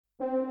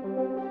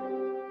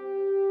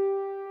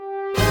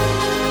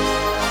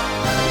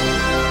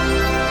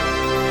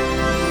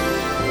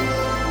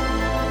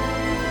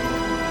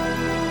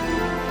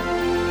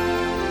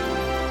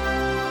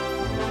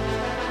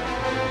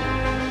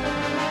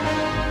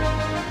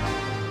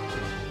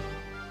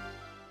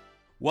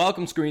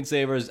Welcome,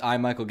 screensavers.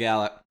 I'm Michael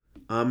Gallup.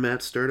 I'm Matt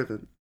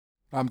Sturdivant.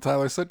 I'm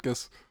Tyler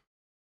Sitkus.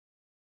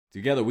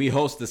 Together, we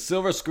host the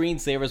Silver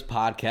Screensavers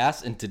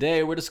podcast, and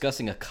today we're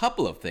discussing a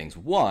couple of things.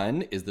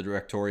 One is the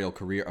directorial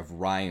career of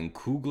Ryan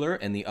Coogler,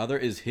 and the other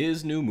is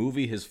his new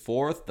movie, his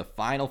fourth, the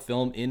final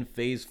film in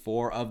Phase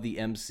 4 of the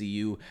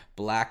MCU,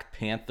 Black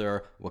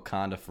Panther,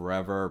 Wakanda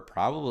Forever.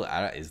 Probably,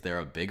 is there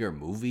a bigger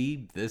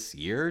movie this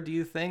year, do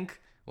you think?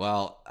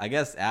 Well, I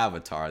guess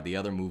Avatar, the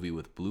other movie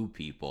with blue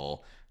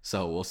people,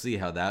 so we'll see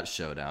how that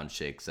showdown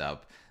shakes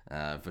up.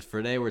 But for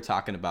today, we're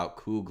talking about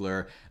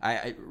Coogler.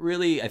 I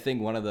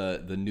think one of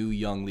the new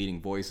young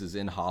leading voices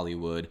in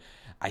Hollywood.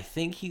 I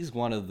think he's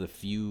one of the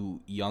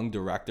few young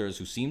directors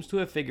who seems to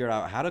have figured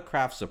out how to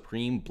craft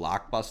supreme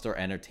blockbuster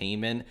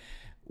entertainment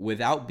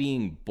without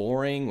being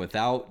boring,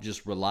 without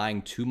just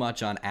relying too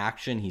much on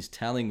action. He's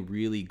telling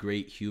really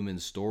great human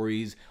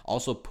stories,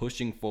 also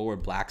pushing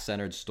forward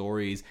black-centered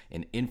stories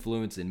and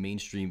influence in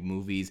mainstream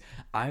movies.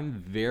 I'm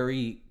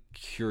very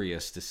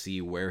curious to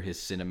see where his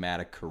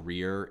cinematic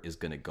career is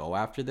going to go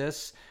after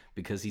this,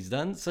 because he's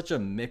done such a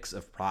mix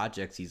of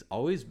projects. He's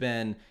always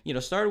been,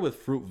 started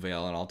with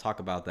Fruitvale, and I'll talk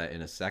about that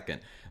in a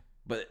second.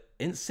 But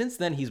since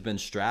then, he's been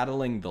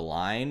straddling the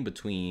line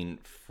between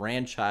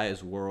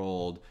franchise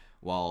world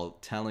while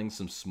telling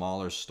some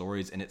smaller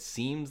stories, and it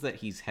seems that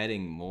he's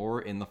heading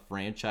more in the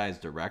franchise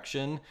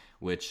direction,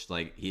 which,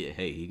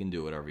 he can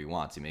do whatever he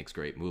wants. He makes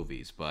great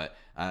movies, but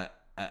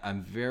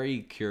I'm very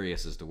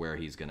curious as to where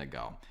he's going to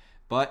go.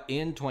 But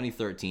in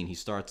 2013, he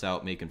starts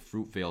out making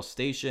Fruitvale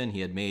Station.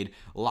 He had made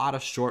a lot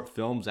of short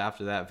films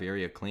after that,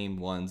 very acclaimed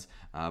ones.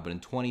 But in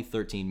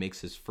 2013,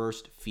 makes his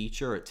first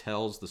feature. It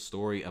tells the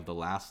story of the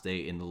last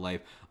day in the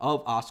life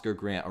of Oscar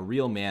Grant, a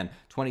real man,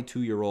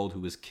 22-year-old who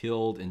was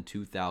killed in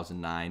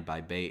 2009 by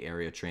Bay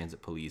Area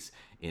Transit Police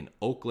in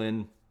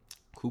Oakland.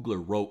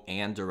 Coogler wrote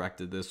and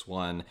directed this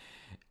one.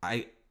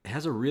 It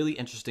has a really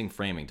interesting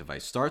framing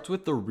device. Starts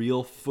with the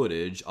real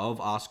footage of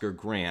Oscar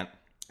Grant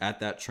at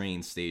that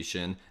train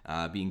station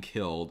being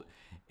killed,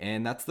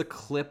 and that's the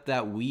clip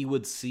that we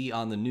would see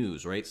on the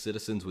news, right?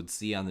 Citizens would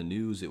see on the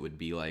news. It would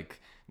be like,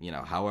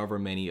 however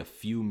many, a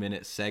few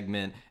minute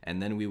segment,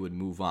 and then we would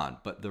move on.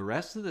 But the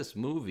rest of this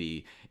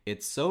movie,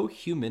 it's so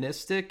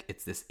humanistic.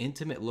 It's this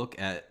intimate look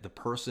at the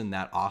person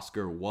that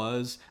Oscar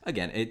was.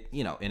 Again,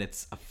 and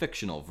it's a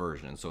fictional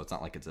version, so it's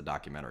not like it's a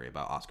documentary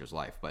about Oscar's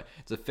life, but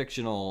it's a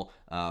fictional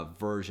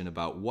version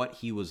about what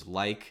he was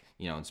like,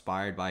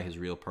 inspired by his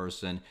real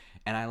person.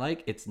 And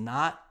it's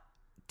not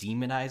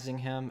demonizing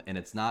him, and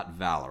it's not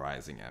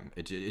valorizing him.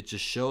 It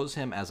just shows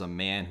him as a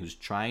man who's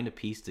trying to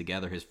piece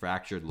together his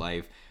fractured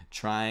life,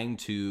 trying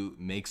to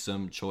make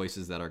some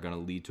choices that are going to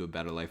lead to a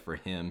better life for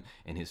him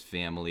and his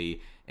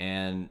family,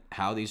 and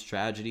how these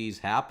tragedies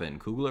happen.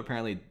 Coogler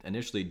apparently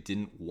initially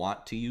didn't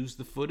want to use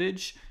the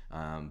footage,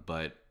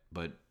 but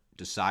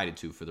decided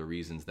to for the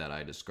reasons that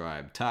I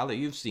described. Tyler,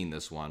 you've seen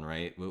this one,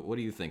 right? What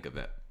do you think of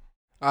it?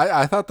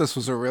 I thought this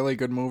was a really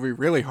good movie,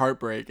 really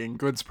heartbreaking.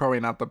 Good's probably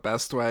not the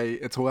best way.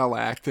 It's well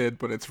acted,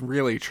 but it's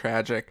really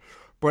tragic.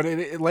 But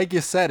it like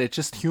you said, it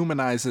just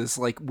humanizes,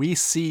 we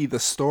see the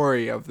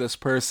story of this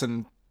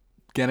person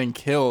getting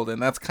killed,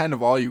 and that's kind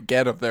of all you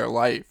get of their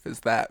life, is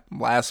that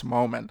last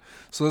moment.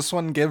 So this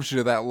one gives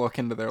you that look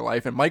into their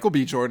life, and Michael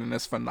B. Jordan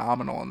is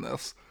phenomenal in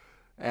this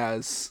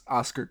as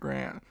Oscar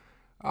Grant.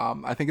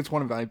 I think it's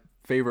one of my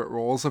favorite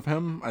roles of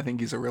him. I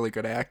think he's a really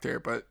good actor,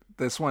 but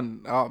this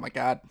one, oh my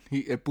god,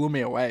 it blew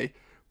me away.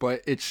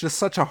 But it's just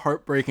such a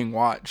heartbreaking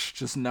watch,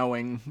 just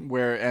knowing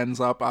where it ends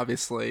up.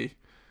 Obviously,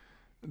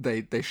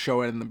 they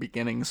show it in the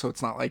beginning, so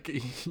it's not like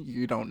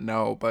you don't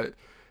know, but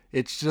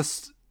it's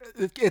just,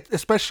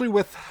 especially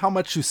with how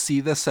much you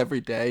see this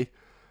every day,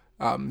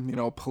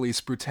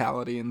 police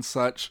brutality and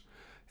such.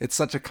 It's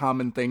such a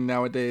common thing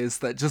nowadays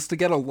that just to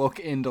get a look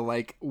into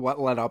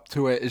what led up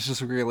to it is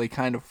just really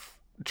kind of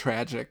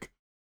tragic.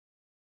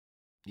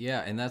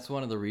 Yeah, and that's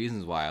one of the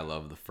reasons why I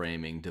love the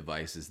framing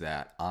device, is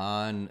that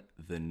on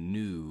the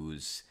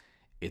news,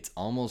 it's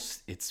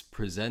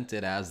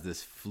presented as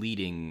this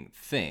fleeting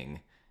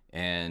thing,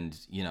 and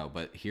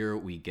but here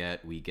we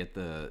get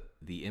the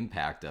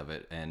impact of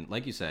it. And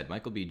like you said,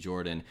 Michael B.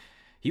 Jordan,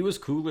 he was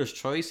Coogler's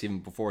choice even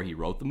before he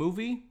wrote the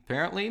movie.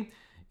 Apparently,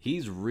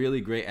 he's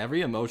really great. Every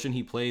emotion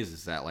he plays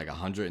is at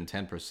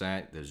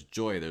 110%. There's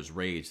joy, there's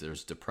rage,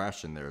 there's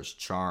depression, there's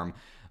charm.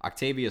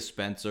 Octavia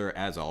Spencer,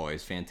 as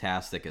always,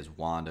 fantastic as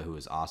Wanda, who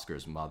is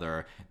Oscar's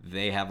mother.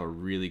 They have a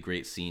really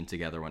great scene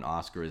together when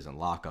Oscar is in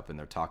lockup, and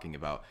they're talking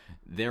about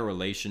their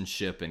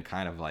relationship and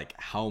kind of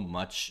how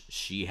much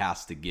she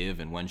has to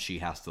give and when she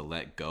has to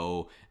let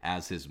go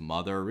as his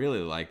mother. Really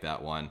like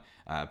that one.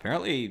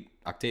 Apparently,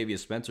 Octavia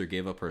Spencer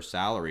gave up her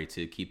salary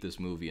to keep this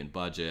movie in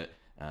budget.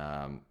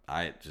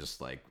 I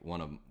just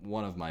one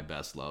of my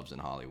best loves in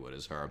Hollywood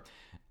is her.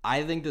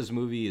 I think this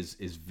movie is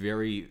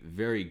very,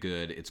 very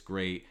good. It's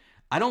great.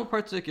 I don't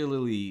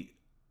particularly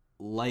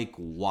like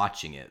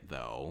watching it,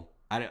 though.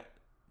 Do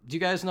you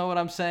guys know what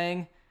I'm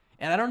saying?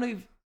 And I don't know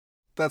if...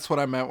 That's what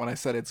I meant when I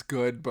said it's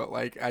good, but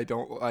I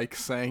don't like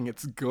saying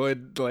it's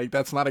good.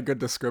 That's not a good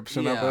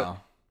description of it.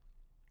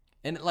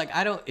 And like,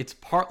 I don't, it's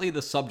partly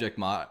the subject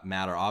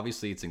matter.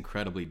 Obviously, it's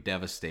incredibly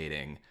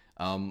devastating.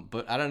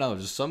 But I don't know,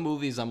 just some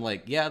movies I'm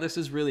like, yeah, this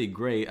is really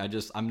great.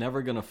 I'm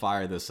never going to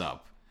fire this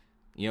up.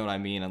 You know what I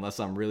mean? Unless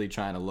I'm really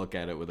trying to look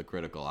at it with a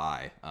critical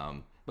eye.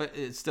 But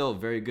it's still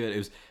very good. It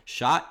was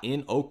shot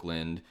in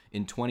Oakland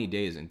in 20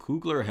 days, and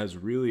Coogler has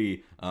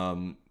really,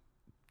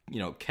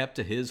 kept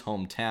to his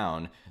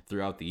hometown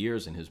throughout the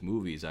years in his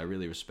movies. I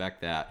really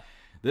respect that.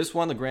 This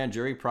won the Grand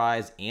Jury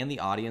Prize and the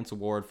Audience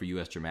Award for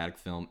U.S. Dramatic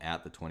Film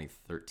at the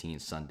 2013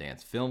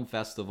 Sundance Film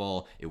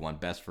Festival. It won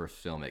Best First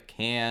Film at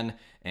Cannes,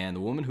 and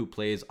the woman who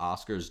plays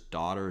Oscar's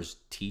daughter's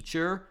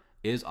teacher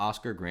is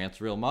Oscar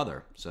Grant's real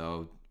mother.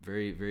 So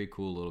very, very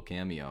cool little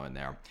cameo in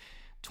there.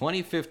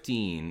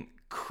 2015,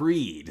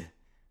 Creed.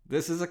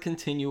 This is a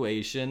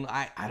continuation.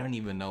 I don't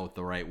even know what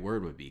the right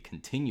word would be.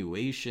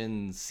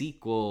 Continuation,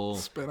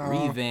 sequel,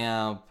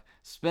 revamp,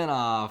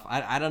 spinoff.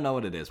 I don't know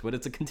what it is, but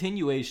it's a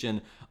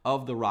continuation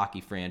of the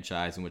Rocky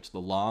franchise in which the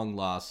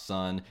long-lost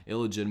son,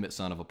 illegitimate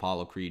son of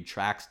Apollo Creed,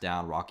 tracks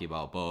down Rocky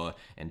Balboa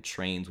and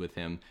trains with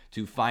him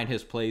to find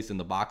his place in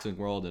the boxing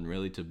world and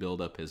really to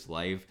build up his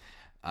life.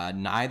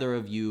 Neither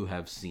of you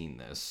have seen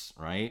this,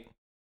 right?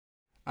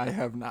 I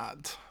have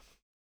not.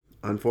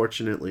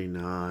 Unfortunately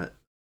not.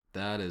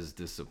 That is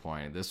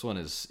disappointing.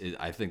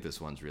 I think this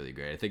one's really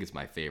great. I think it's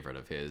my favorite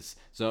of his.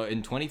 So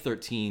in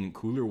 2013,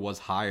 Coogler was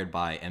hired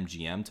by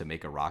MGM to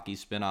make a Rocky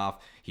spinoff.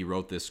 He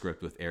wrote this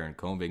script with Aaron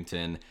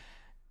Covington.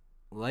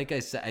 Like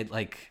I said,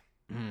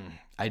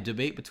 I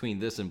debate between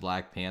this and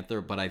Black Panther,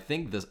 but I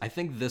think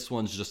this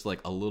one's just like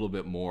a little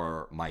bit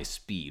more my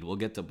speed. We'll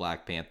get to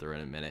Black Panther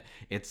in a minute.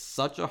 It's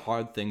such a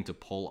hard thing to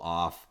pull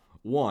off.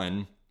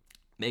 One,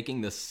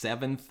 making the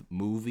 7th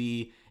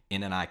movie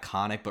in an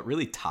iconic but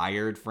really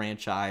tired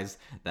franchise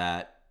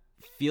that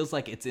feels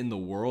like it's in the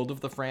world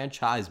of the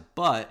franchise,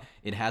 but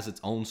it has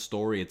its own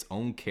story, its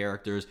own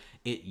characters.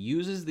 It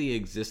uses the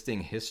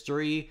existing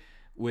history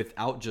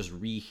without just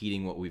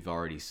reheating what we've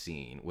already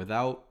seen,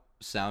 without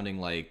sounding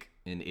like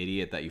an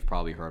idiot that you've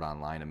probably heard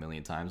online a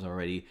million times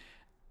already.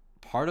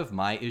 Part of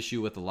my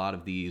issue with a lot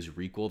of these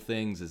requel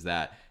things is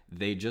that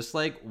they just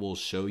will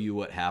show you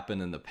what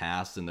happened in the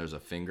past, and there's a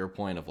finger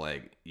point of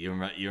you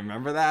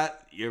remember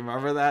that? You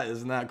remember that?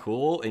 Isn't that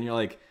cool? And you're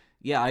like,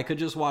 yeah, I could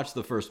just watch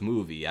the first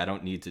movie. I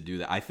don't need to do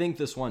that. I think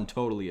this one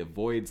totally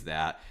avoids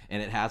that,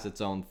 and it has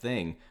its own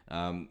thing.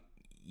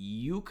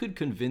 You could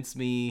convince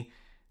me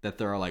that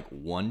there are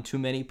one too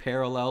many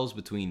parallels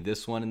between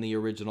this one and the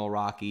original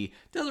Rocky.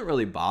 Doesn't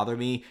really bother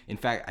me. In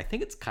fact, I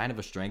think it's kind of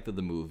a strength of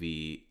the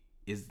movie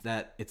is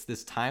that it's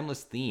this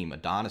timeless theme.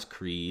 Adonis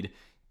Creed,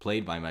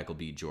 played by Michael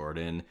B.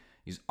 Jordan.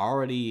 He's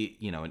already,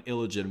 an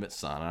illegitimate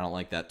son. I don't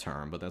like that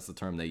term, but that's the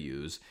term they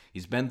use.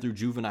 He's been through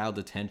juvenile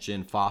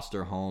detention,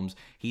 foster homes.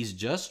 He's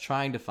just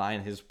trying to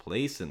find his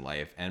place in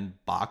life, and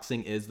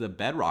boxing is the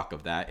bedrock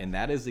of that, and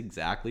that is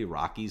exactly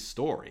Rocky's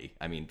story.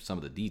 I mean, some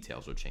of the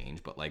details will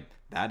change, but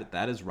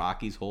that is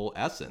Rocky's whole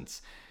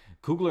essence.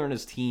 Coogler and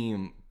his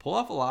team pull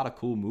off a lot of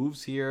cool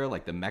moves here,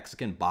 like the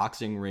Mexican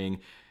boxing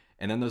ring.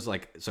 And then there's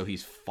so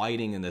he's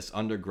fighting in this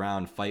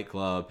underground fight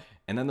club.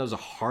 And then there's a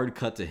hard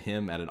cut to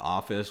him at an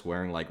office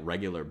wearing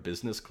regular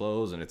business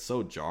clothes. And it's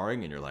so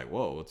jarring. And you're like,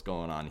 whoa, what's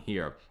going on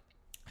here?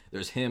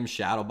 There's him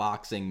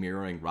shadowboxing,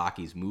 mirroring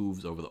Rocky's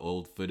moves over the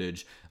old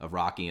footage of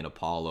Rocky and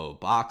Apollo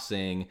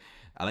boxing.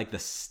 I like the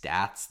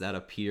stats that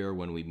appear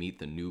when we meet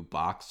the new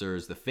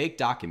boxers. The fake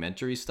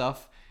documentary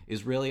stuff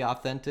is really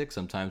authentic.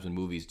 Sometimes when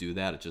movies do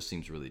that, it just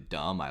seems really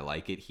dumb. I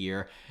like it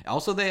here.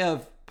 Also, they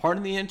have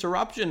Pardon the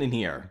Interruption in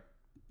here.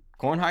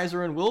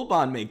 Kornheiser and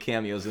Wilbon make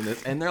cameos in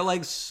this, and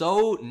they're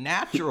so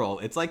natural.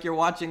 It's like you're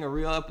watching a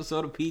real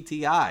episode of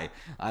PTI.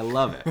 I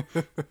love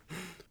it.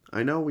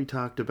 I know we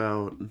talked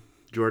about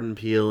Jordan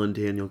Peele and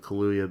Daniel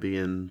Kaluuya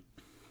being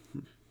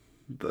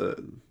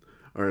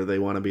they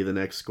want to be the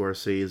next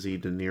Scorsese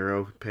De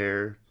Niro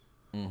pair.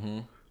 Mm-hmm.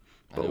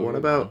 But what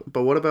about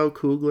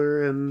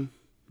Coogler and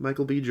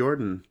Michael B.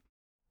 Jordan?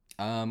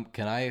 Can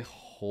I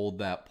hold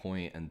that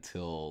point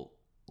until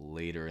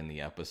later in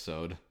the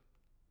episode?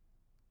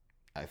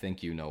 I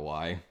think you know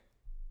why.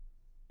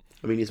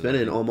 I mean, he's been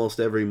in almost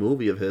every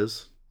movie of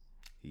his.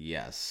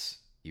 Yes,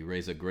 you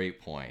raise a great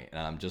point,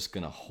 and I'm just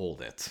going to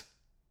hold it,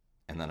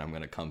 and then I'm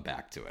going to come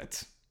back to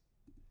it.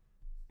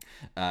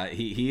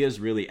 He is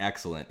really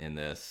excellent in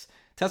this.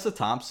 Tessa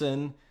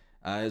Thompson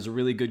is a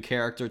really good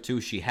character,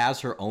 too. She has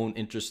her own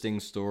interesting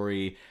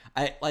story.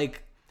 I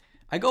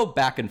go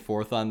back and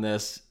forth on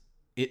this.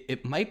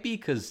 It might be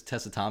because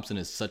Tessa Thompson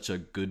is such a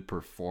good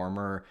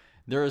performer.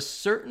 There are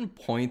certain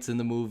points in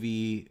the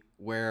movie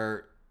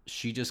where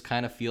she just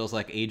kind of feels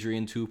like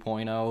Adrian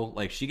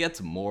 2.0. She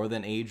gets more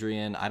than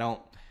Adrian. I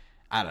don't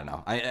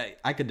know.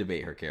 I could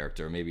debate her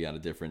character maybe on a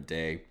different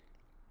day.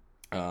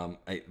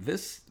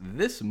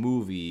 This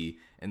movie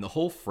and the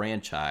whole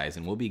franchise,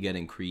 and we'll be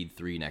getting Creed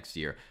 3 next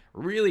year,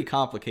 really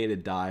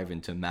complicated dive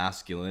into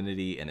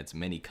masculinity and its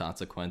many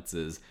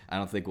consequences. I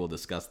don't think we'll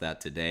discuss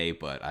that today,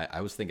 but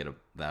I was thinking of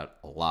that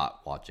a lot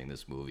watching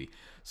this movie.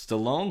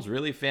 Stallone's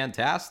really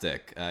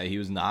fantastic. He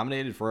was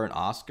nominated for an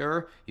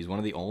Oscar. He's one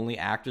of the only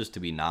actors to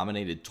be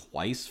nominated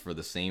twice for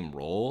the same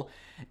role.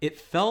 It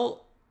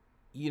felt,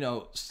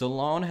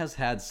 Stallone has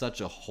had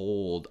such a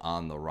hold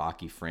on the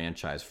Rocky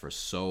franchise for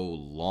so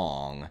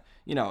long,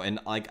 and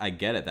I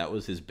get it. That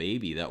was his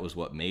baby. That was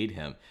what made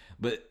him.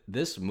 But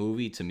this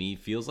movie, to me,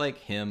 feels like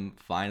him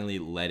finally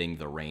letting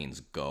the reins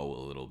go a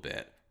little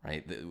bit,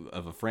 right?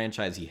 Of a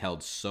franchise he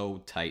held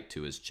so tight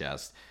to his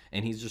chest.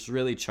 And he's just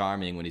really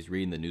charming when he's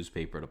reading the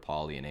newspaper to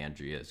Paulie and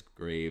Andrea's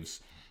graves.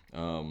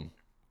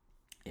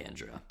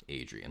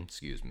 Adrian,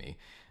 excuse me.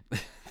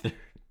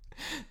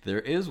 There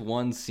is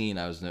one scene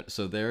there's not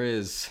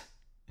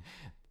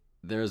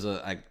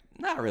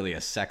really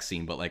a sex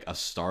scene, but like a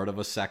start of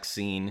a sex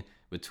scene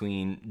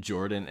between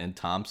Jordan and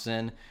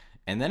Thompson,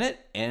 and then it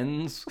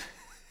ends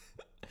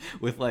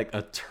with like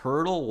a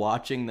turtle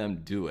watching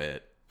them do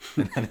it,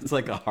 and then it's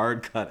like a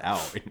hard cut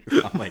out, and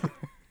I'm like,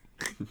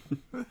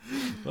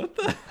 what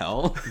the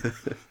hell?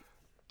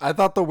 I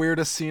thought the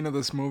weirdest scene of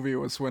this movie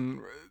was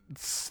when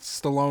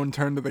Stallone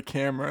turned to the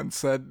camera and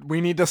said, "We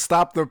need to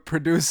stop the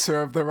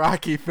producer of the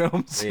Rocky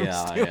films."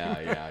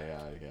 Yeah.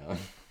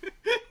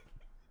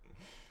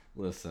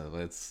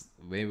 Listen,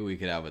 maybe we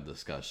could have a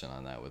discussion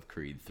on that with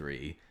Creed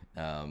 3.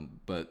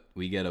 But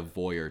we get a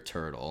voyeur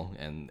turtle,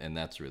 and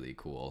that's really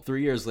cool.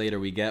 3 years later,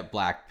 we get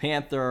Black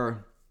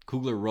Panther.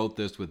 Coogler wrote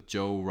this with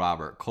Joe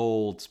Robert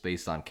Cole. It's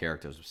based on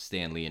characters of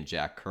Stan Lee and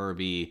Jack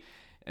Kirby.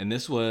 And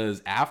this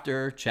was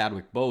after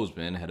Chadwick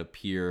Boseman had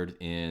appeared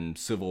in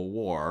Civil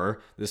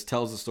War. This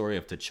tells the story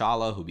of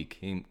T'Challa, who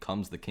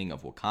becomes the king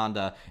of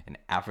Wakanda, an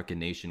African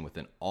nation with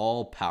an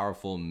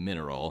all-powerful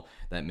mineral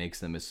that makes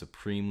them a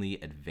supremely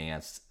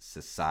advanced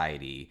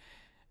society.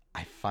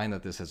 I find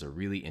that this has a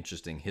really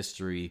interesting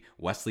history.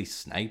 Wesley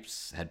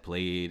Snipes had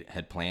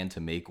planned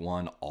to make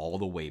one all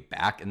the way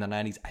back in the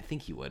 90s. I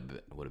think he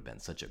would have been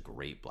such a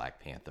great Black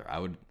Panther. I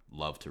would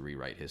love to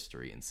rewrite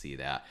history and see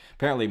that.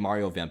 Apparently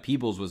Mario Van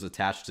Peebles was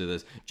attached to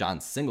this.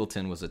 John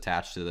Singleton was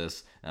attached to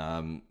this.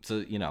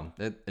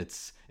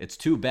 It's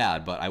too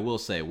bad, but I will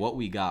say what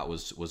we got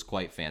was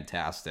quite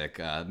fantastic.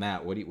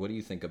 Matt, what do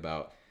you think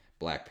about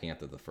Black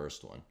Panther, the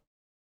first one?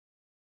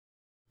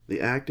 The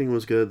acting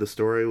was good. The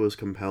story was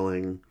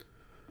compelling.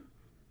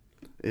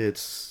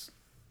 It's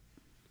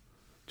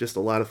just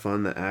a lot of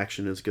fun. The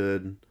action is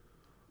good.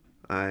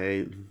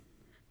 I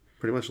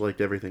pretty much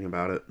liked everything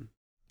about it.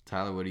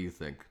 Tyler, what do you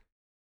think?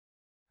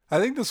 I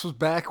think this was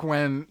back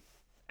when,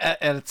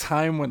 at a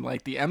time when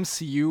like the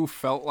MCU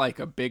felt like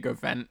a big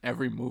event.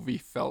 Every movie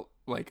felt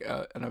like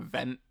an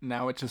event.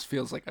 Now it just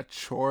feels like a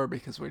chore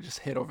because we're just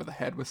hit over the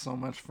head with so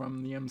much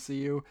from the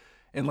MCU.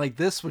 And like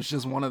this was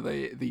just one of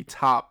the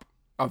top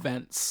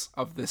events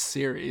of this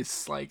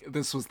series. Like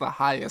this was the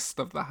highest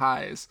of the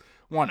highs,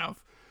 one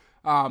of.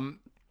 And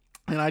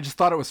I just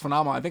thought it was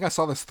phenomenal. I think I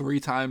saw this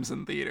 3 times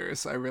in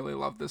theaters. I really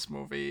loved this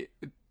movie.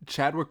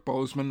 Chadwick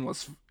Boseman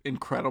was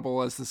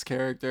incredible as this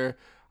character.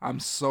 I'm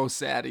so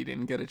sad he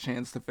didn't get a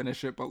chance to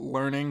finish it, but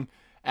learning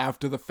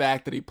after the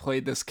fact that he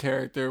played this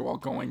character while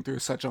going through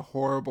such a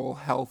horrible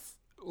health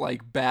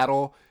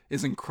battle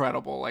is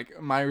incredible.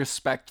 Like my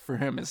respect for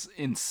him is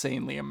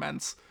insanely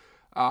immense.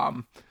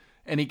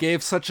 And he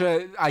gave such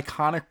a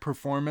iconic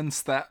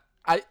performance that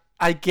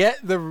I get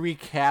the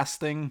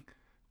recasting,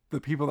 the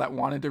people that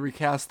wanted to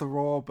recast the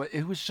role, but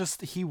it was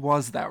just, he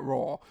was that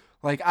role.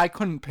 Like I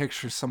couldn't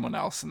picture someone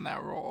else in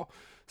that role.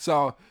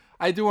 So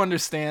I do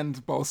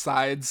understand both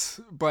sides,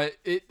 but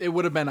it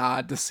would have been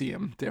odd to see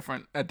him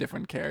a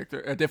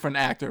different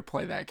actor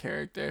play that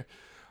character.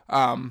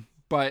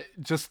 But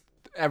just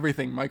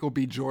everything. Michael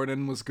B.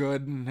 Jordan was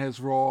good in his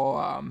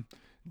role.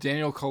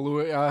 Daniel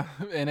Kaluuya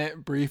in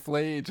it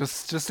briefly.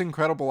 Just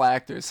incredible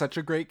actors. Such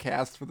a great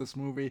cast for this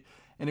movie,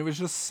 and it was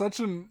just such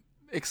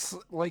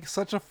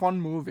a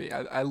fun movie.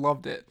 I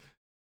loved it.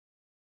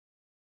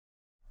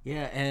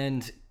 Yeah,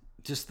 and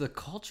just the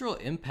cultural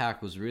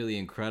impact was really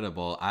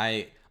incredible.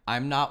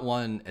 I'm not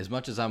one, as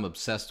much as I'm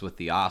obsessed with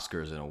the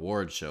Oscars and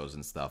award shows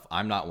and stuff,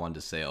 I'm not one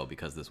to say, oh,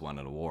 because this won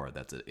an award,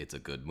 it's a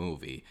good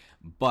movie.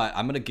 But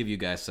I'm going to give you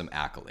guys some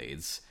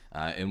accolades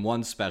and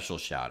one special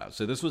shout out.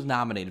 So this was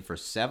nominated for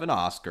 7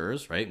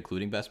 Oscars, right,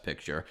 including Best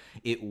Picture.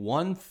 It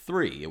won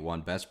 3. It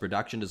won Best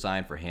Production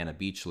Design for Hannah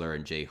Beachler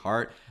and Jay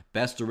Hart,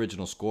 Best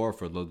Original Score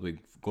for Ludwig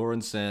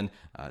Göransson.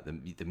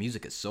 The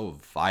music is so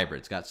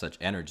vibrant. It's got such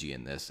energy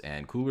in this.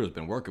 And Coogler has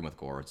been working with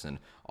Göransson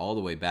all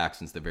the way back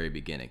since the very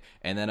beginning.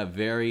 And then a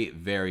very,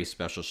 very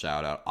special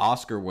shout out,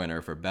 Oscar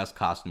winner for Best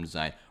Costume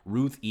Design,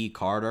 Ruth E.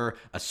 Carter,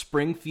 a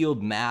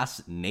Springfield,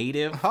 Mass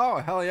native. Oh,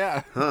 hell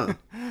yeah. Huh.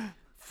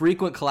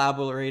 frequent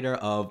collaborator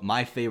of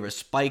my favorite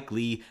Spike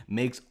Lee,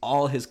 makes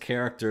all his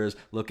characters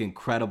look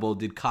incredible,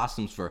 did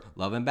costumes for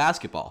Love and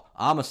Basketball,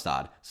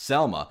 Amistad,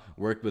 Selma,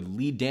 worked with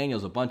Lee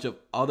Daniels, a bunch of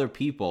other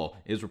people,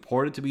 is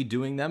reported to be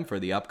doing them for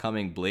the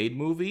upcoming Blade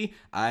movie.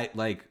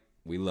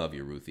 We love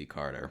you, Ruthie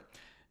Carter.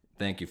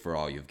 Thank you for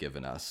all you've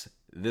given us.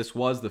 This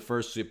was the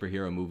first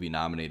superhero movie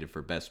nominated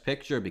for Best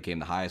Picture. It became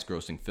the highest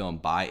grossing film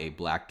by a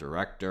black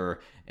director.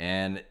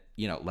 And,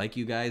 like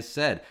you guys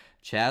said,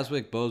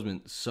 Chadwick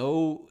Boseman,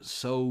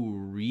 so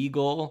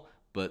regal,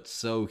 but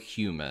so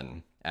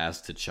human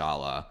as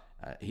T'Challa.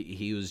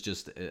 He was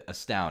just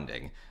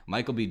astounding.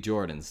 Michael B.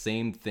 Jordan,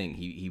 same thing.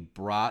 He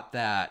brought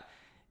that.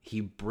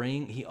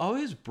 He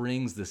always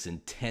brings this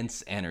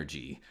intense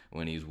energy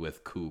when he's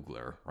with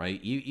Coogler,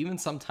 right? Even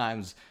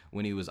sometimes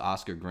when he was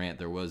Oscar Grant,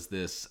 there was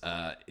this,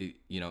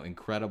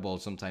 incredible,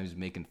 sometimes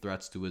making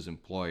threats to his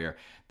employer.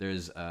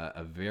 There's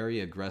a very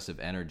aggressive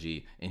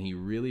energy, and he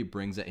really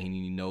brings it, and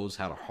he knows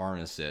how to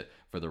harness it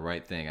for the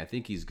right thing. I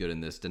think he's good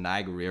in this.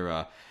 Denai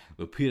Guerrera,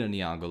 Lupita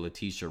Nyong'o,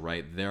 Letitia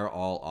Wright, they're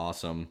all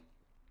awesome.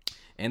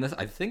 And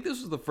I think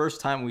this was the first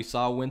time we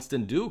saw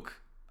Winston Duke.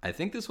 I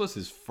think this was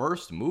his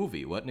first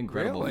movie. What an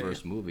incredible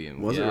first movie.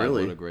 And was it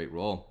really? What a great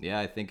role. Yeah,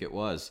 I think it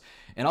was.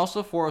 And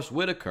also Forrest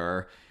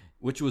Whitaker,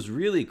 which was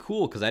really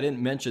cool because I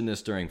didn't mention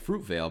this during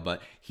Fruitvale,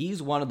 but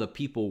he's one of the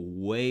people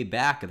way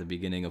back at the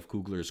beginning of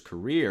Coogler's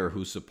career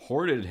who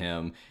supported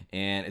him.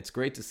 And it's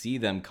great to see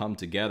them come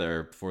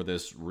together for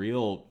this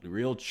real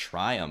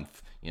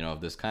triumph,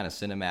 of this kind of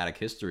cinematic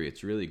history.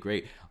 It's really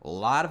great. A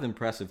lot of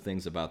impressive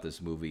things about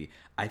this movie.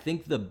 I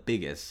think the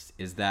biggest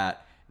is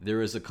that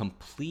there is a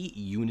complete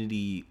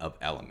unity of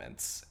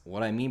elements.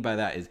 What I mean by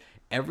that is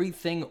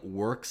everything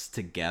works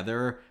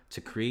together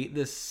to create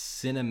this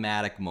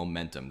cinematic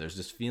momentum. There's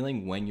this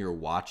feeling when you're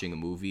watching a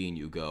movie and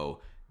you go,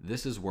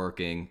 this is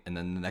working, and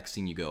then the next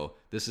thing you go,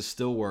 this is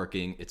still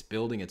working, it's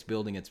building.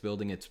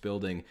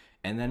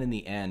 And then in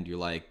the end, you're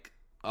like,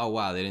 oh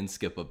wow, they didn't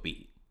skip a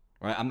beat.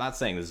 Right? I'm not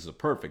saying this is a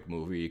perfect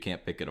movie, you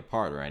can't pick it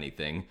apart or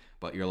anything,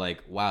 but you're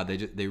like, wow,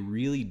 they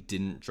really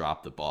didn't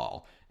drop the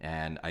ball.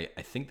 And I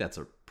think that's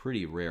a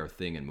pretty rare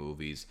thing in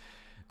movies.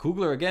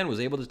 Coogler, again,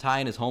 was able to tie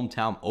in his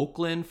hometown,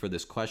 Oakland, for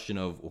this question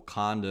of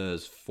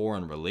Wakanda's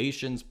foreign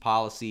relations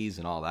policies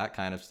and all that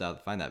kind of stuff.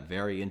 I find that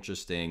very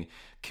interesting.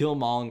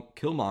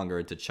 Killmonger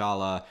and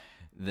T'Challa,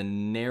 the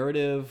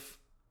narrative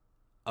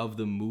of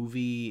the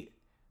movie.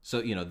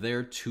 So,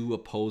 they're two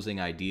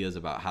opposing ideas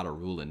about how to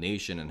rule a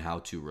nation and how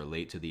to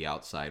relate to the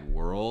outside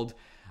world.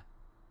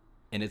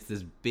 And it's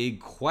this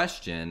big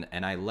question.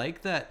 And I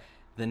like that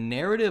the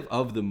narrative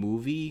of the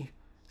movie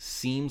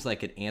seems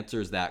like it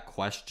answers that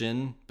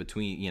question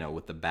between,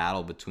 with the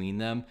battle between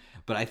them.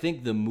 But I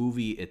think the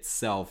movie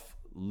itself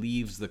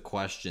leaves the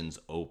questions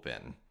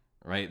open,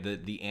 right?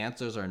 The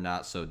answers are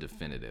not so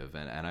definitive,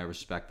 and I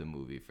respect the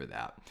movie for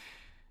that.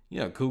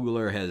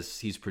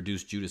 Coogler he's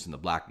produced Judas and the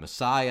Black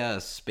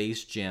Messiah,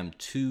 Space Jam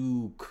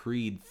 2,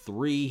 Creed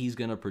 3 he's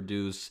going to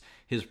produce.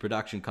 His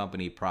production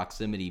company,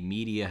 Proximity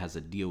Media, has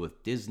a deal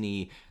with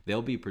Disney.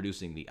 They'll be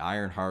producing the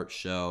Ironheart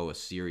Show, a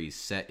series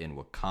set in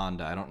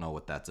Wakanda. I don't know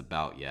what that's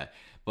about yet.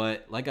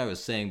 But like I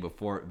was saying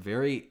before,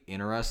 very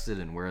interested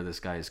in where this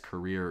guy's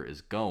career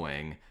is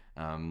going,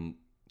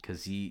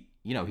 because he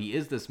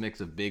is this mix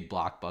of big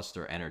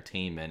blockbuster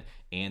entertainment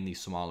and these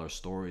smaller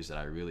stories that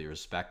I really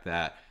respect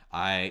that.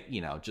 I,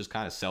 just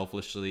kind of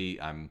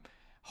selfishly, I'm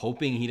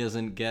hoping he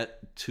doesn't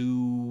get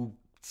too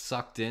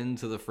sucked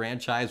into the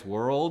franchise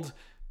world,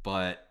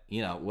 but,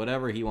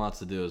 whatever he wants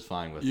to do is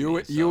fine with me.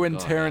 You and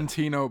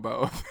Tarantino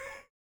both.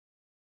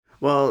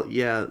 Well,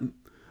 yeah,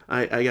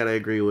 I gotta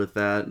agree with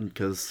that,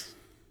 because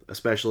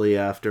especially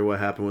after what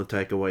happened with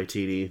Taika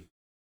Waititi.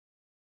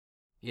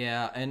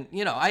 Yeah, and,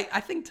 I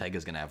think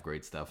Taika's gonna have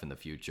great stuff in the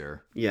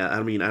future. Yeah,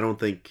 I mean,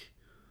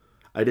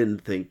 I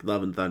didn't think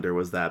Love and Thunder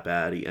was that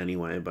bad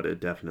anyway, but it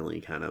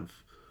definitely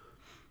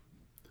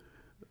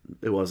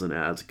it wasn't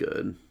as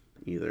good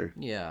either.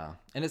 Yeah,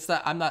 and it's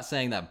that I'm not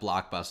saying that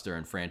blockbuster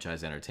and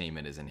franchise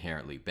entertainment is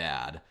inherently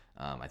bad.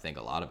 I think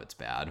a lot of it's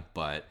bad,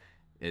 but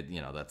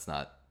that's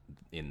not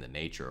in the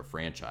nature of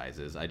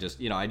franchises. I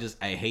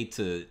hate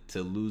to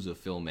lose a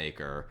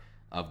filmmaker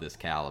of this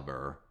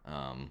caliber.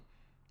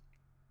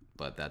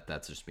 But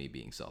that's just me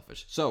being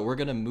selfish. So we're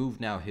gonna move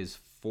now. His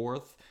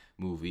fourth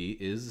movie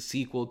is a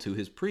sequel to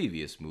his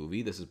previous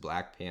movie. This is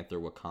Black Panther: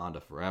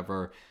 Wakanda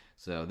Forever.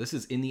 So this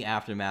is in the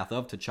aftermath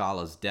of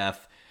T'Challa's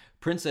death.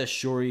 Princess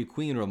Shuri,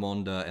 Queen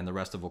Ramonda, and the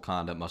rest of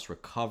Wakanda must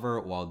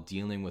recover while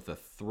dealing with a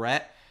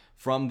threat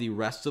from the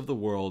rest of the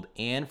world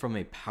and from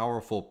a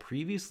powerful,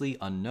 previously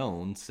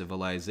unknown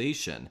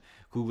civilization.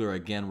 Coogler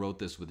again wrote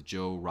this with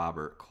Joe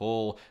Robert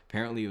Cole.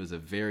 Apparently it was a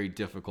very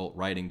difficult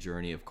writing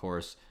journey, of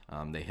course.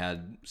 They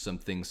had some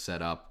things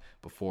set up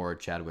before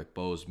Chadwick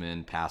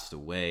Boseman passed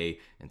away,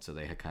 and so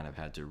they had kind of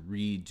had to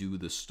redo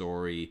the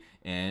story.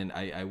 And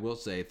I will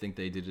say, I think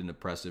they did an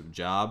impressive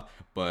job.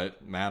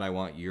 But Matt, I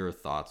want your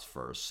thoughts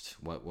first.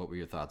 What were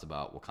your thoughts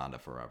about Wakanda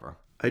Forever?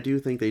 I do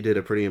think they did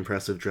a pretty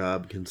impressive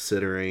job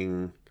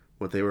considering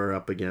what they were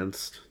up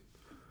against.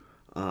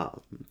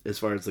 As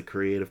far as the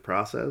creative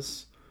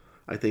process,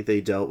 I think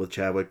they dealt with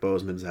Chadwick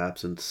Boseman's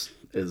absence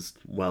as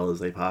well as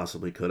they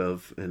possibly could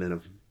have, and in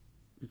a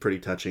pretty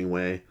touching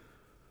way.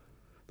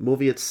 The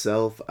movie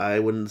itself, I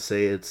wouldn't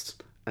say it's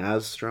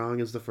as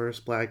strong as the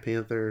first Black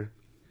Panther,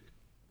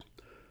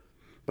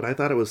 but I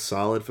thought it was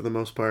solid for the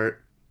most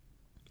part.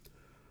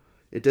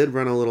 It did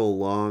run a little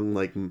long,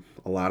 like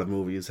a lot of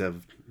movies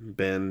have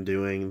been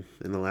doing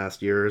in the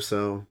last year or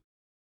so.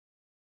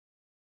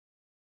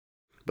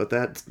 But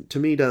that, to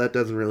me, that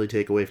doesn't really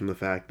take away from the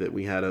fact that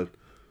we had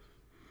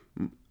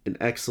an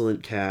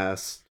excellent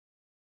cast.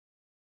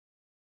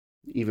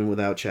 Even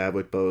without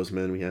Chadwick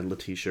Boseman, we had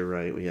Letitia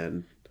Wright, we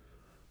had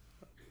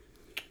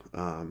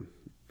um,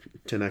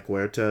 Tenek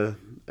Huerta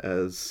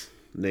as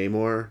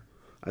Namor.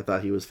 I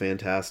thought he was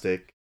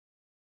fantastic.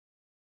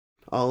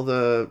 All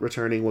the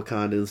returning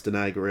Wakandans,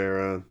 Denai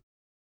Guerrera,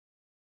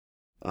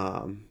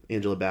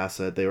 Angela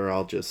Bassett, they were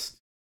all just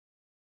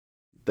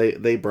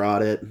they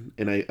brought it,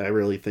 and I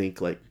really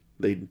think like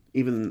they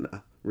even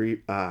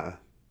I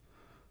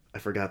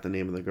forgot the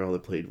name of the girl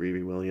that played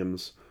Riri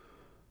Williams.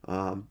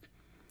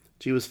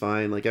 She was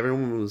fine. Like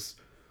everyone was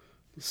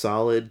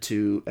solid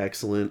to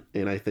excellent,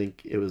 and I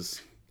think it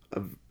was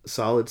a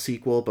solid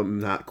sequel, but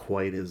not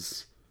quite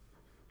as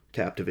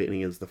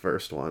captivating as the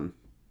first one.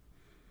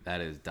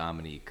 That is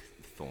Dominique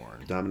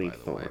Thorne. Dominique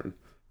Thorne.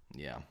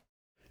 Yeah.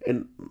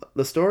 And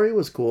the story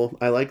was cool.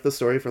 I liked the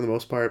story for the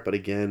most part, but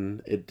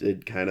again, it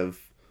did kind of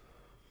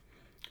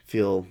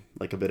feel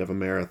like a bit of a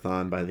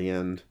marathon by the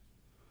end.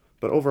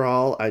 But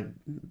overall,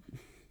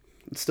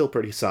 it's still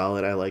pretty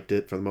solid. I liked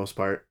it for the most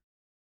part.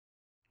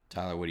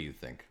 Tyler, what do you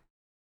think?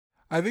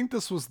 I think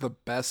this was the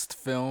best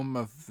film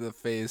of the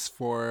Phase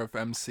 4 of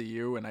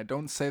MCU, and I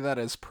don't say that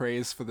as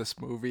praise for this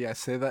movie. I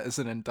say that as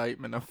an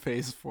indictment of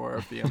Phase 4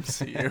 of the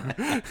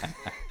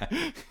MCU.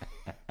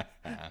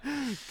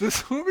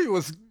 This movie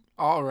was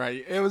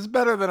alright. It was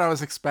better than I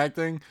was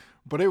expecting,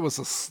 but it was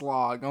a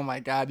slog. Oh my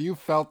god, you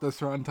felt this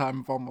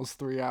runtime of almost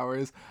 3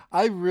 hours.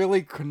 I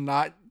really could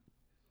not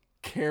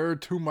care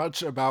too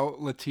much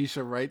about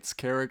Letitia Wright's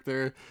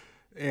character,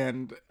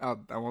 and I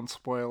won't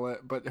spoil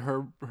it, but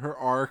her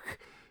arc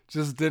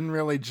just didn't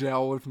really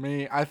gel with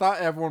me. I thought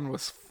everyone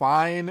was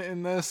fine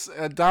in this.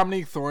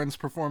 Dominique Thorne's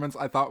performance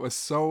I thought was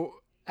so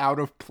out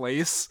of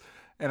place,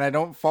 and I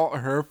don't fault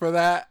her for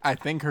that. I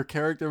think her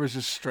character was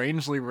just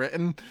strangely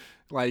written.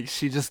 Like,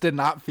 she just did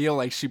not feel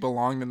like she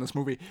belonged in this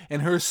movie.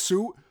 And her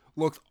suit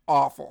looked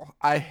awful.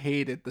 I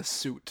hated the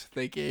suit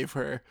they gave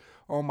her.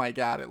 Oh my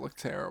god, it looked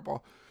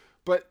terrible.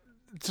 But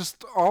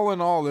just all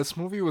in all, this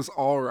movie was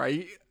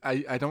alright.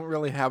 I don't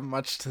really have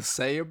much to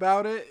say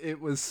about it. It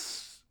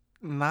was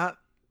not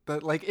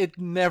that, like, it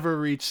never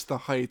reached the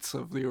heights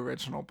of the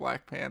original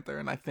Black Panther,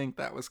 and I think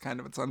that was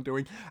kind of its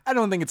undoing. I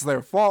don't think it's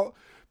their fault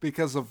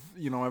because of,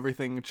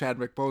 everything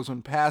Chadwick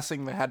Boseman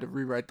passing. They had to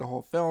rewrite the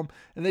whole film,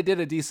 and they did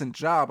a decent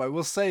job. I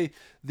will say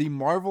the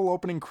Marvel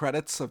opening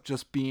credits of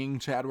just being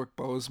Chadwick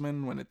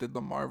Boseman when it did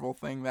the Marvel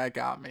thing, that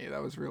got me.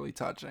 That was really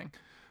touching.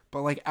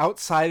 But like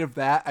outside of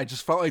that, I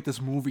just felt like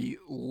this movie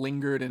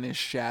lingered in his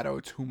shadow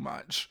too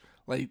much.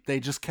 Like they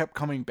just kept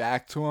coming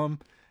back to him.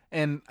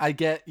 And I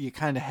get you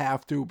kind of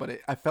have to, but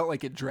I felt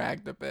like it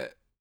dragged a bit.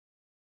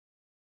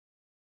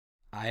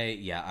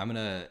 I'm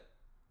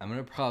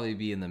gonna probably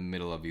be in the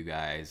middle of you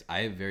guys. I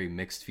have very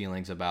mixed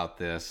feelings about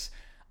this.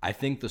 I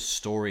think the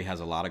story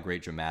has a lot of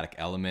great dramatic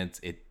elements.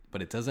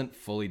 But it doesn't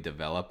fully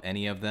develop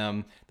any of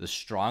them. The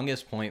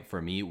strongest point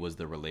for me was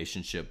the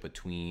relationship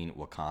between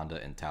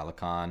Wakanda and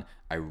Talokan.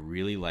 I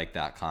really like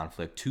that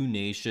conflict. Two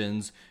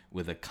nations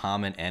with a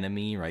common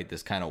enemy, right?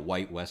 This kind of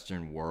white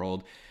Western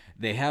world.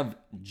 They have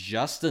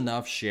just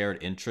enough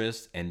shared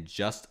interest and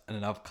just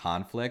enough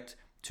conflict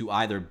to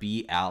either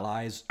be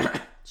allies,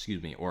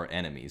 excuse me, or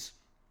enemies.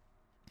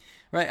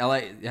 Right,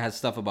 it has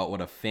stuff about what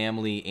a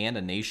family and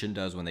a nation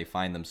does when they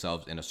find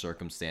themselves in a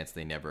circumstance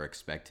they never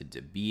expected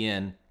to be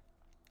in.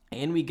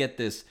 And we get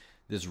this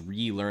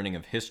relearning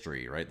of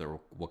history, right? The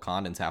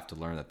Wakandans have to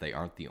learn that they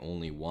aren't the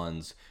only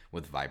ones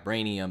with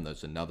vibranium.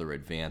 There's another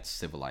advanced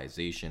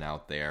civilization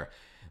out there.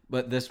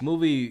 But this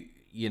movie,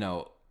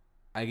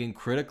 I can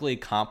critically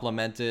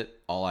compliment it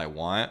all I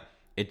want.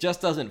 It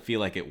just doesn't feel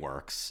like it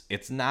works.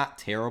 It's not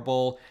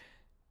terrible,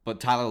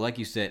 but Tyler, like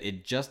you said,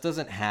 it just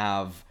doesn't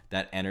have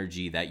that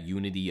energy, that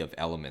unity of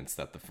elements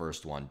that the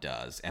first one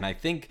does. And I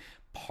think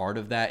part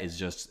of that is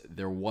just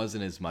there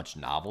wasn't as much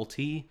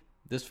novelty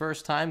this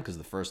first time, because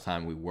the first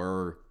time we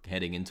were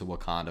heading into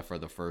Wakanda for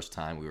the first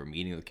time, we were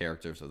meeting the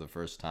characters for the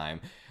first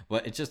time,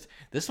 but it just,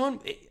 this one,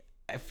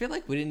 I feel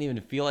like we didn't even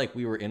feel like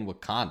we were in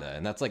Wakanda,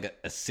 and that's like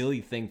a silly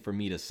thing for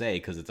me to say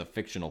because it's a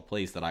fictional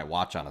place that I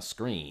watch on a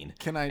screen.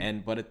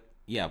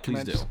 Yeah, please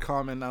do. Can I just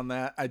comment on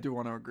that? I do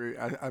want to agree.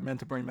 I meant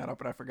to bring that up,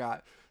 but I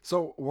forgot.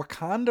 So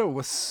Wakanda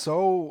was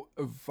so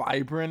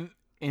vibrant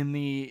in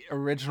the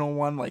original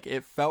one. Like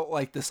it felt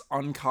like this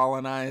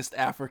uncolonized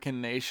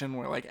African nation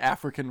where like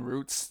African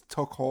roots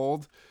took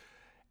hold.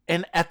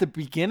 And at the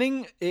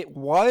beginning it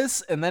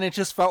was, and then it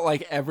just felt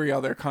like every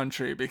other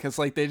country because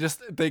like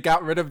they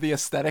got rid of the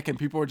aesthetic and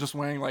people were just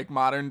wearing like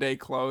modern day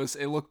clothes.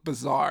 It looked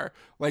bizarre.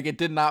 Like it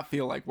did not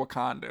feel like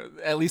Wakanda.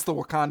 At least the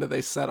Wakanda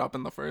they set up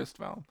in the first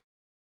film.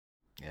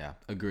 Yeah,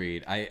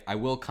 agreed. I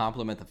will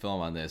compliment the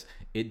film on this.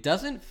 It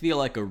doesn't feel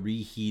like a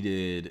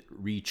reheated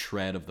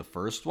retread of the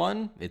first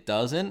one. It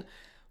doesn't.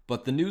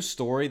 But the new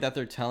story that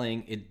they're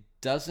telling, it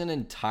doesn't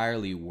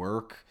entirely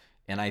work.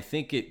 And I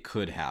think it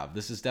could have.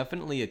 This is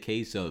definitely a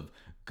case of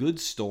good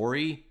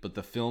story, but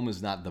the film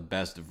is not the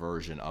best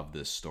version of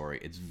this story.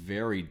 It's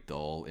very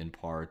dull in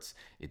parts.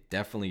 It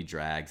definitely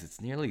drags.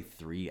 It's nearly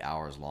 3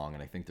 hours long,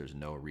 and I think there's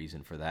no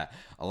reason for that.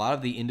 A lot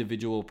of the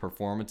individual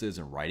performances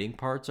and writing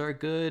parts are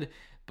good,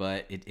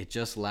 but it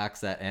just lacks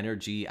that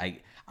energy.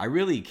 I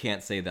really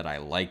can't say that I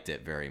liked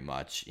it very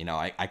much. You know,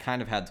 I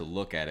kind of had to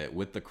look at it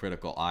with the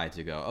critical eye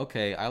to go,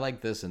 okay, I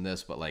like this and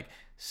this, but like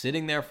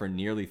sitting there for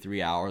nearly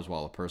 3 hours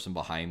while a person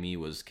behind me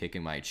was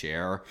kicking my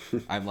chair,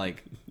 I'm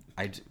like,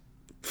 I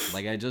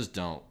just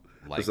don't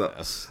like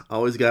this.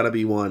 Always got to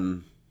be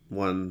one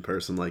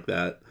person like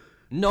that.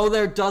 No,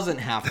 there doesn't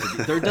have to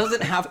be. There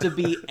doesn't have to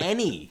be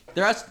any.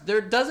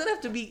 There doesn't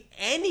have to be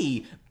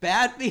any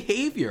bad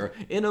behavior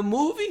in a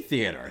movie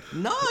theater.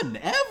 None,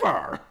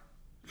 ever.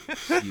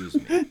 Excuse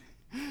me.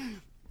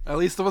 At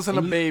least it wasn't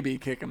a baby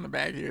kicking the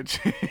back of your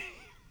chair.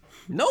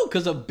 No,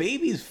 because a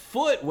baby's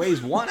foot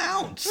weighs 1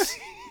 ounce.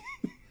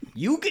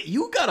 You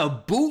got a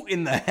boot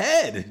in the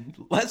head.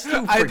 Lest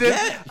you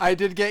forget. I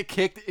did get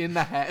kicked in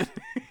the head.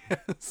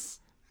 Yes.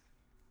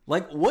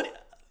 Like what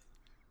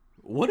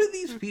are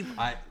these people?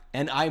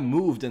 I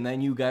moved, and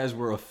then you guys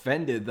were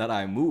offended that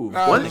I moved.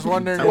 I was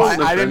wondering why.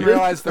 I didn't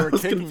realize they were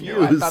kicking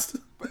you. I thought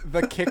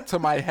the kick to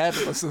my head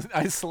was an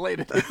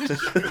isolated issue.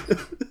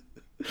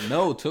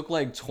 No, it took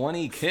like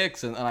 20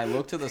 kicks, and I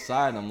looked to the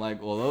side, and I'm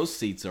like, well, those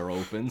seats are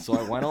open, so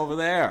I went over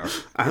there.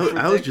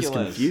 I was just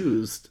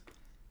confused.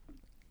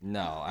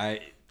 No. I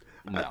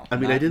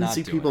mean, I didn't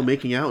see people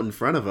making out in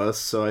front of us,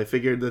 so I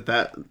figured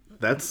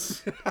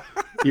that's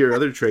your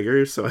other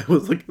trigger, so I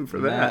was looking for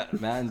that.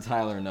 Matt and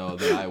Tyler know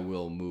that I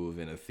will move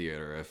in a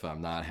theater if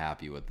I'm not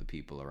happy with the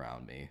people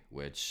around me,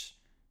 which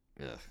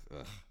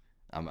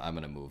I'm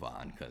going to move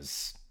on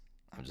because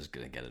I'm just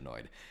going to get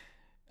annoyed.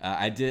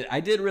 I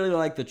did really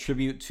like the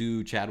tribute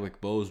to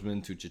Chadwick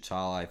Boseman, to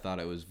T'Challa. I thought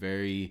it was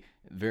very,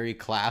 very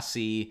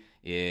classy.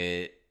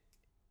 It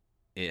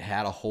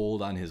had a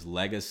hold on his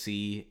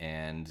legacy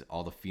and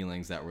all the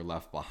feelings that were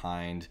left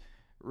behind.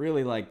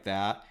 Really like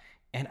that.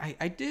 And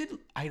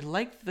I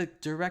liked the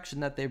direction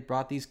that they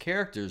brought these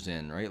characters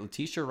in, right?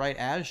 Letitia Wright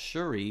as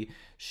Shuri,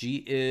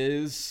 she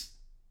is,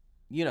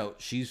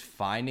 she's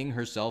finding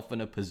herself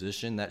in a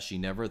position that she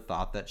never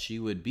thought that she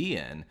would be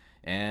in.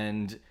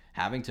 And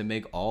having to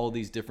make all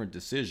these different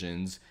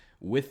decisions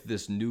with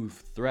this new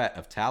threat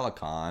of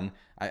Talokan,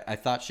 I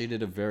thought she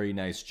did a very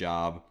nice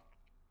job.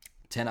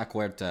 Tena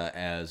Cuerta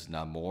as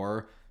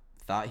Namor,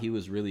 thought he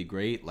was really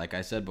great. Like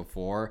I said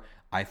before,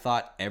 I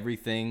thought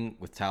everything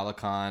with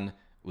Talokan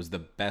was the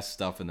best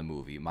stuff in the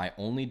movie. My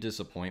only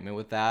disappointment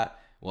with that,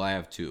 well, I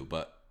have two,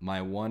 but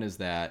my one is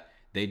that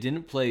they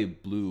didn't play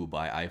Blue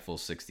by Eiffel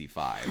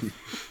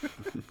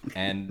 65.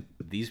 And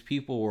these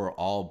people were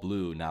all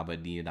blue, Naba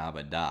Di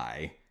Naba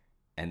Die.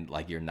 And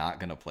like, you're not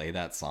going to play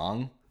that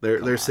song?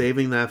 They're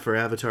saving that for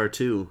Avatar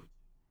 2.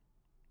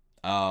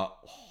 Oh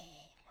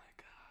my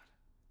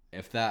God.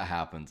 If that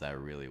happens, I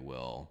really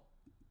will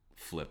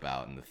flip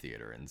out in the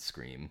theater and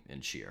scream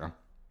and cheer.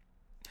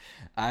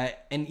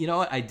 And you know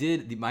what I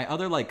did? My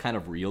other like kind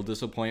of real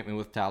disappointment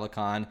with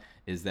Talokan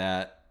is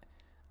that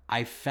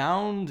I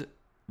found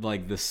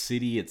like the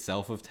city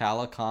itself of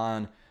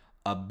Talokan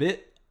a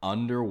bit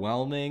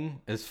underwhelming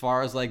as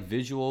far as like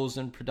visuals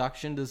and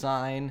production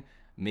design.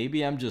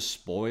 Maybe I'm just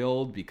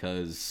spoiled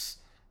because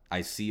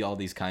I see all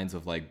these kinds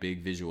of like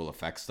big visual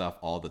effects stuff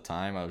all the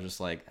time. I was just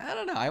like, I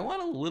don't know. I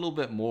want a little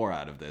bit more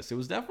out of this. It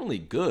was definitely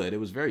good. It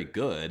was very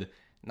good.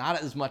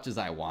 Not as much as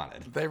I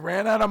wanted. They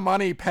ran out of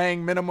money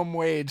paying minimum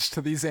wage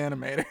to these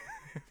animators,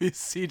 these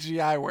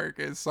CGI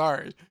workers.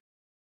 Sorry.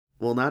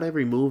 Well, not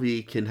every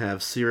movie can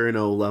have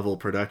Cyrano level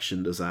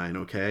production design,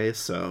 okay?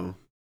 So.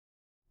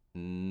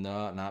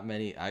 No, not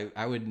many.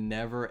 I would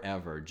never,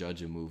 ever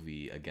judge a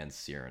movie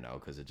against Cyrano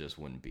because it just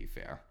wouldn't be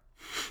fair.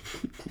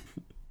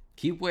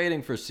 Keep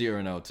waiting for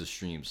Cyrano to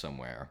stream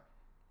somewhere.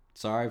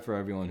 Sorry for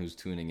everyone who's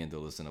tuning in to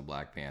listen to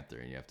Black Panther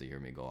and you have to hear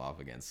me go off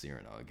against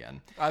Cyrano again.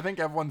 I think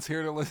everyone's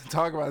here to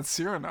talk about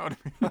Cyrano, to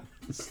be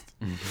honest.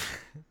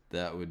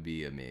 That would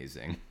be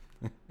amazing.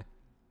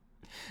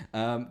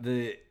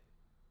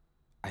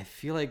 I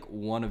feel like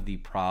one of the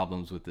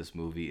problems with this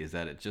movie is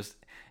that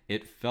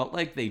it felt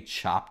like they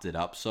chopped it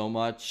up so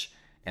much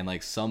and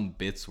like some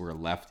bits were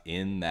left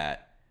in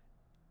that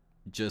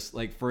just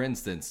like, for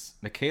instance,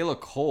 Michaela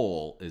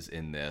Cole is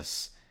in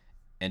this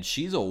and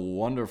she's a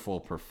wonderful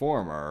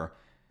performer,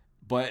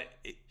 but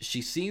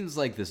she seems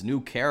like this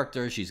new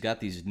character. She's got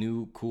these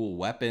new cool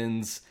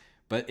weapons,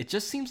 but it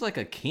just seems like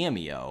a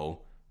cameo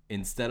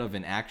instead of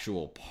an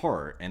actual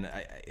part. And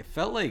it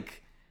felt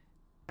like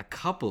a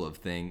couple of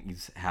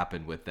things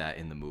happened with that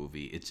in the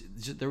movie.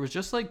 There was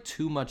just like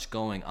too much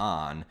going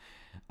on.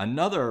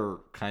 Another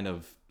kind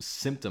of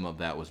symptom of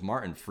that was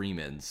Martin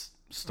Freeman's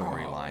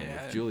storyline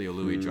with Julia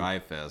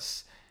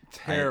Louis-Dreyfus.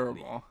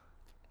 Terrible.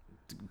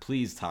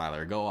 Please,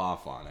 Tyler, go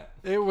off on it.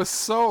 It was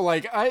so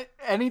like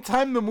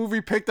anytime the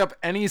movie picked up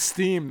any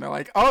steam, they're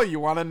like, "Oh, you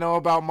want to know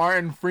about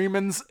Martin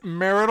Freeman's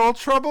marital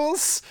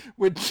troubles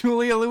with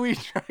Julia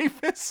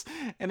Louis-Dreyfus?"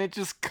 And it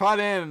just cut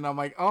in, and I'm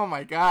like, "Oh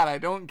my god, I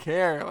don't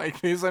care. Like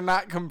these are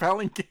not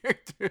compelling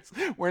characters.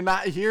 We're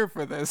not here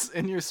for this,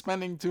 and you're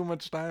spending too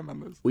much time on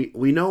this."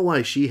 We know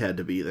why she had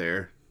to be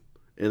there,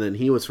 and then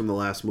he was from the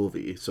last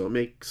movie, so it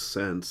makes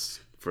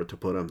sense to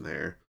put him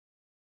there.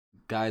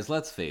 Guys,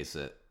 let's face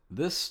it.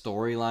 This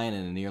storyline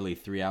in a nearly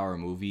 3-hour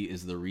movie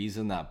is the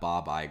reason that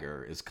Bob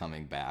Iger is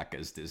coming back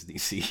as Disney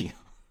CEO.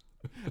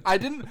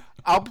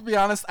 I'll be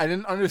honest, I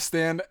didn't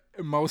understand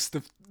most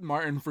of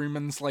Martin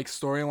Freeman's like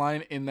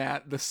storyline in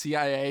that the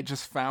CIA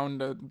just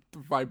found a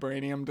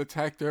vibranium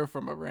detector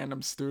from a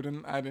random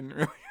student. I didn't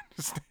really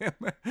understand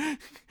that.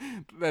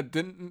 That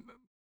didn't...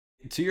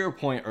 To your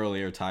point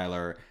earlier,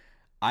 Tyler,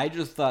 I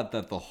just thought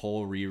that the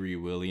whole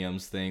Riri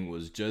Williams thing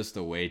was just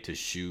a way to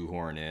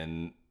shoehorn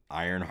in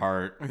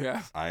Ironheart.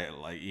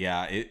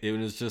 Yeah. It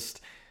was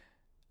just,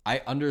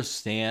 I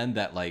understand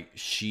that like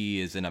she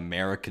is an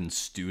American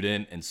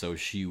student and so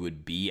she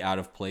would be out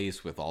of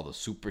place with all the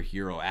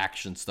superhero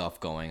action stuff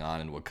going on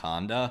in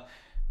Wakanda,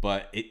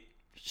 but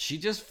she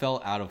just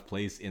felt out of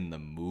place in the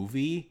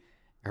movie.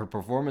 Her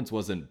performance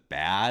wasn't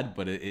bad,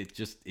 but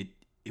it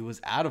was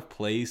out of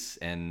place,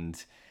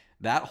 and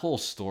that whole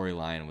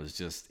storyline was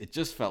it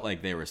just felt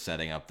like they were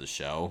setting up the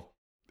show.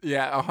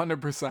 Yeah,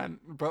 100%.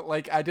 But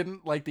like, I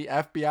didn't like the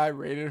FBI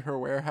raided her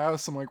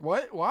warehouse. I'm like,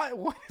 what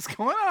is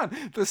going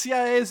on? The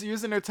CIA is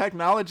using her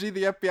technology.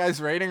 The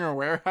FBI's raiding her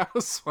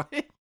warehouse.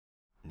 What?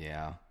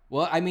 Yeah.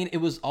 Well, I mean, it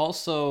was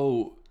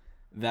also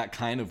that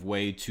kind of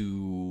way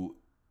to,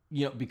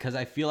 because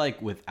I feel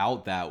like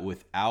without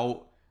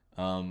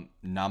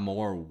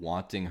Namor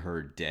wanting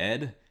her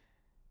dead,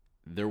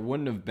 there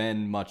wouldn't have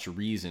been much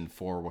reason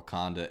for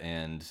Wakanda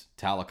and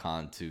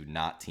Talokan to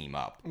not team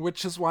up.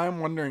 Which is why I'm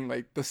wondering,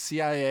 like, the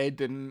CIA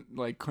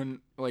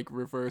couldn't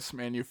reverse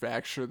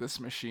manufacture this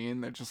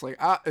machine. They're just like,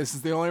 this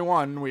is the only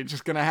one. We're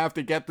just gonna have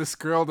to get this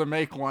girl to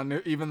make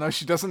one, even though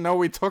she doesn't know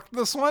we took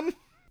this one.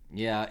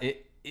 Yeah,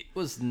 it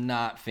was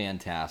not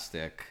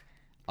fantastic.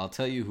 I'll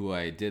tell you who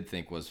I did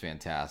think was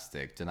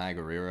fantastic. Danai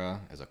Gurira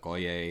as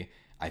Okoye.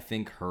 I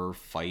think her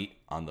fight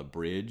on the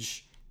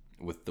bridge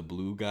with the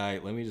blue guy,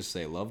 let me just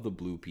say, love the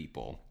blue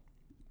people.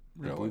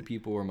 The blue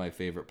people were my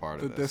favorite part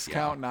of this. The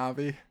discount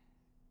Na'vi?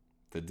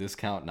 The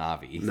discount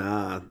Na'vi.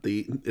 Nah,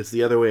 it's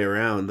the other way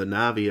around. The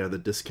Na'vi are the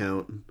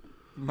discount.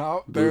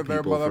 No, they're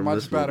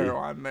much better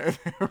on there.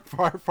 They're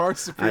far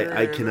superior.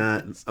 I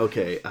cannot.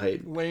 Okay,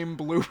 lame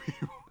blue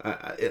people.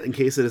 In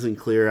case it isn't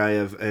clear, I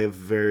have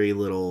very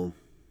little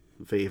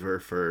favor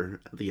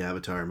for the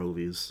Avatar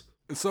movies.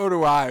 So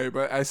do I,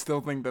 but I still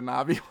think the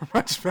Na'vi were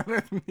much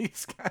better than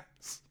these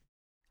guys.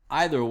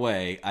 Either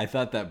way, I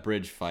thought that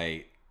bridge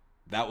fight,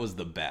 that was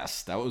the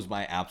best. That was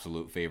my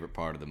absolute favorite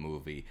part of the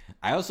movie.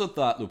 I also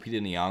thought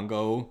Lupita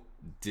Nyong'o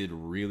did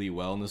really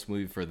well in this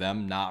movie for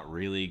them not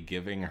really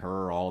giving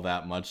her all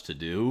that much to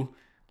do.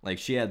 Like,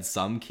 she had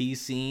some key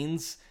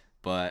scenes,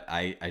 but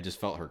I just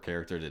felt her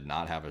character did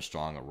not have as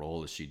strong a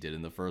role as she did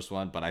in the first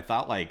one. But I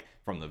thought, like,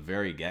 from the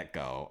very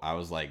get-go, I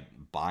was, like,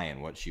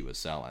 buying what she was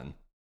selling.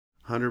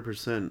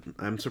 100%.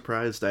 I'm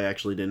surprised I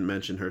actually didn't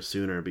mention her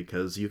sooner,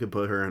 because you could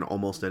put her in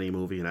almost any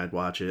movie and I'd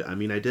watch it. I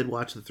mean, I did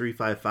watch the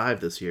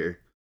 355 this year.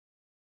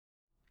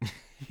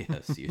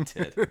 Yes, you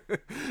did.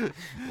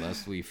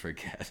 Lest we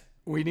forget.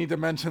 We need to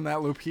mention that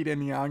Lupita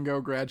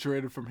Nyong'o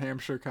graduated from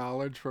Hampshire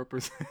College,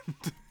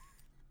 represent.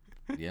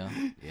 Yeah,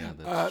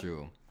 that's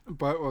true.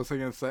 But what was I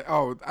going to say?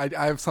 Oh, I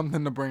have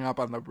something to bring up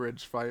on the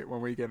bridge fight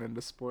when we get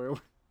into spoilers.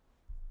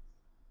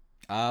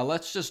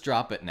 Let's just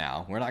drop it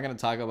now. We're not going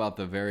to talk about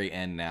the very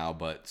end now,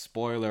 but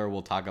spoiler,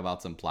 we'll talk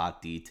about some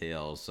plot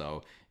details.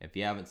 So if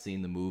you haven't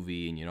seen the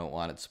movie and you don't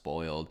want it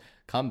spoiled,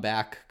 come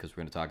back because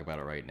we're going to talk about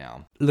it right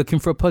now. Looking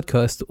for a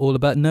podcast all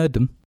about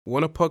nerddom?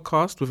 Want a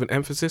podcast with an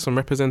emphasis on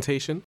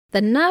representation?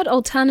 The Nerd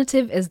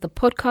Alternative is the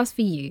podcast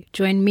for you.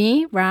 Join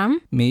me,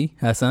 Ram. Me,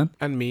 Hassan.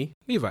 And me,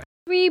 Levi.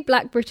 3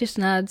 Black British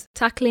nerds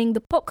tackling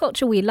the pop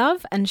culture we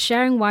love and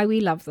sharing why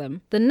we love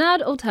them. The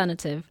Nerd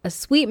Alternative, a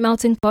sweet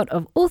melting pot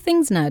of all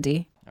things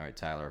nerdy. All right,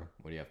 Tyler,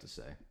 what do you have to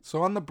say?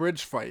 So on the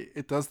bridge fight,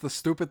 it does the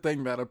stupid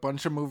thing that a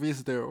bunch of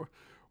movies do,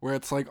 where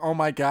it's like, oh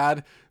my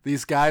god,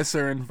 these guys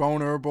are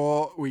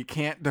invulnerable, we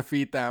can't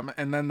defeat them,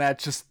 and then that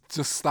just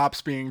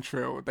stops being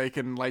true. They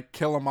can, like,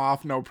 kill them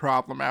off, no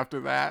problem after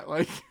that.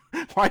 Like,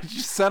 why did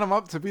you set them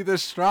up to be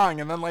this strong?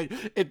 And then, like,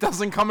 it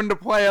doesn't come into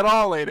play at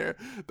all later.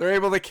 They're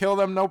able to kill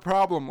them no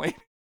problem later.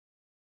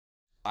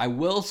 I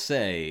will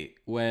say,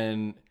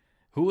 who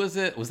was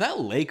it? Was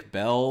that Lake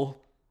Bell,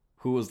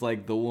 who was,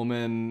 like, the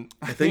woman?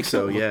 I think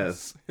so,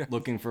 yes.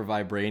 Looking for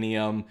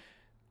vibranium.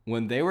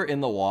 When they were in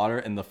the water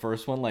and the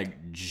first one,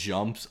 like,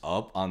 jumps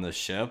up on the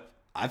ship,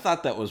 I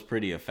thought that was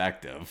pretty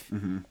effective.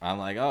 I'm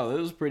like, oh,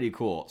 this is pretty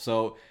cool.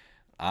 So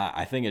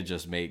I think it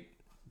just make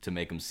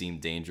them seem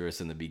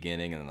dangerous in the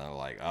beginning, and then they're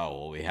like, oh,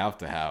 well, we have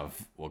to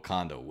have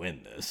Wakanda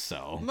win this.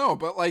 So No,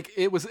 but like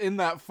it was in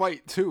that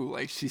fight too.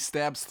 Like she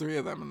stabs 3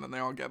 of them, and then they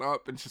all get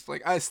up, and she's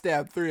like, "I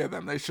stabbed 3 of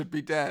them. They should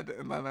be dead."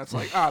 And then that's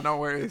like, no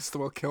worries.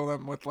 We'll kill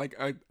them with like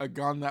a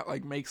gun that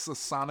like makes a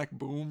sonic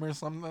boom or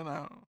something. I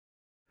don't know.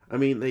 I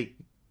mean, they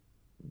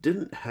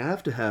didn't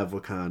have to have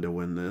Wakanda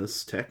win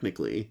this,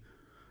 technically.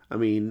 I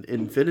mean,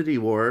 Infinity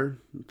War,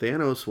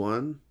 Thanos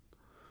won.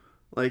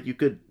 Like, you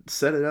could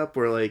set it up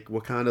where, like,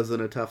 Wakanda's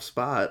in a tough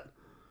spot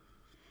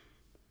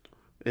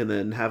and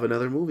then have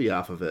another movie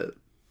off of it.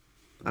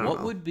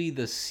 what would be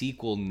the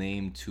sequel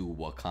name to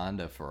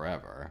Wakanda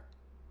Forever?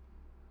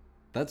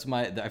 I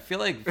feel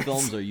like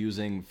films are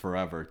using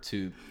forever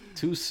too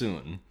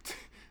soon.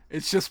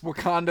 It's just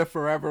Wakanda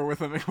Forever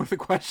with a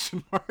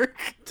question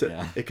mark.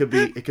 It could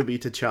be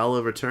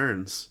T'Challa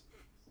Returns.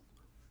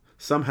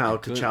 Somehow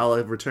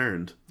T'Challa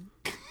returned.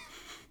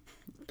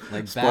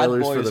 Like Spoilers Bad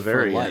Boys for the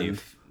very life.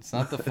 end. It's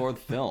not the 4th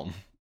film.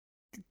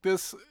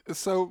 This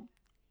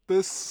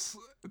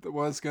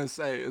what I was gonna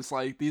say is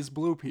like these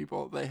blue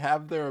people, they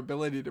have their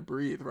ability to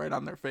breathe right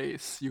on their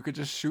face. You could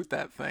just shoot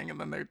that thing and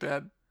then they're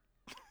dead.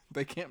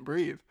 They can't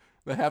breathe.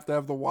 They have to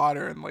have the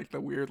water and like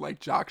the weird like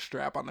jock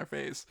strap on their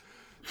face.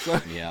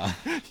 So Yeah.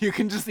 you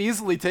can just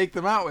easily take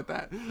them out with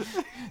that.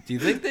 Do you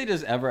think they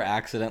just ever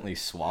accidentally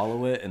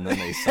swallow it and then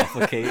they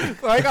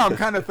suffocate? Like, oh, I'm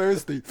kind of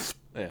thirsty.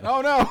 Yeah.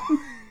 Oh no.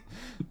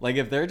 Like,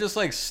 if they're just,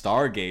 like,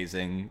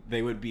 stargazing,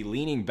 they would be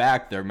leaning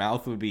back, their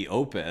mouth would be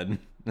open,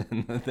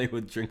 and then they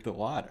would drink the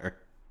water.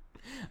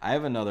 I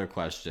have another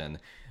question.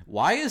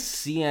 Why is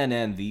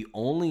CNN the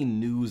only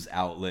news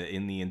outlet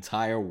in the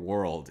entire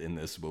world in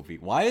this movie?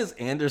 Why is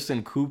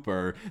Anderson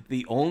Cooper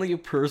the only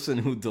person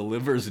who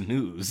delivers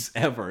news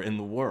ever in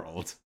the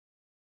world?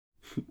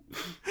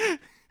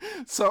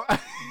 So,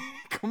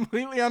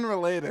 completely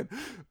unrelated,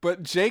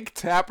 but Jake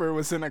Tapper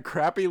was in a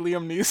crappy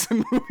Liam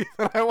Neeson movie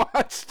that I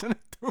watched, and it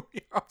threw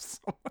me off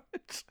so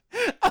much.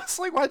 I was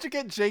like, why'd you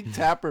get Jake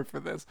Tapper for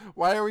this?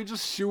 Why are we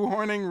just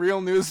shoehorning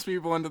real news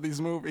people into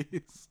these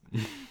movies?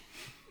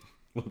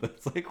 Well,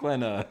 that's like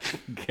when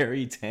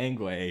Gary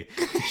Tanguay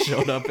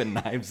showed up in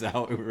Knives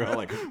Out, and we were all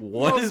like,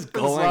 what is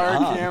going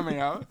on?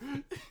 Cameo.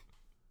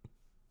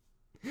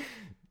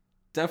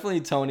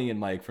 Definitely Tony and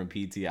Mike from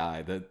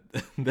PTI.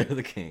 They're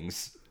the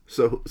kings.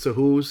 So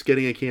who's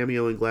getting a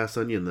cameo in Glass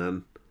Onion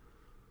then?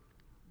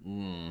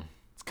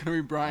 It's gonna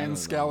be Brian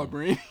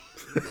Scalabrine.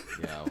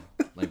 Yeah,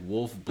 like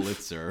Wolf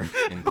Blitzer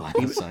in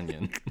Glass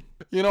Onion.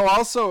 You know,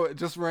 also,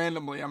 just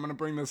randomly, I'm gonna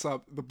bring this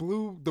up. The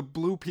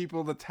blue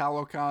people, the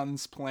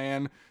Talocans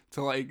plan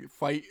to like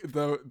fight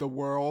the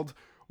world.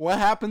 What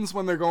happens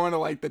when they're going to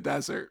like the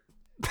desert?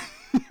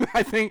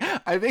 I think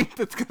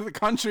that the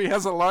country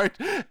has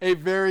a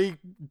very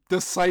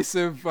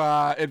decisive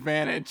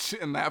advantage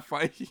in that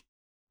fight.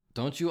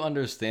 Don't you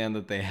understand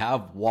that they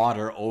have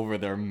water over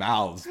their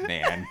mouths,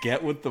 man?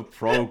 Get with the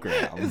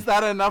program. Is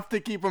that enough to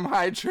keep them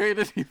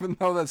hydrated, even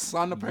though the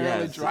sun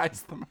apparently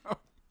dries them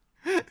out?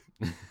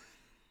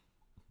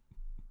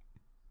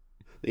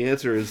 The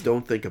answer is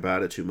don't think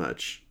about it too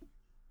much.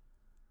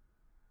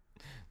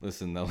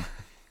 Listen, though,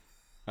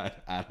 I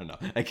don't know.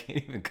 I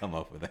can't even come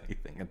up with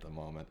anything at the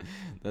moment.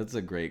 That's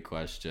a great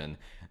question.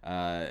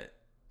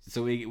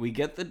 So we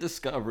get the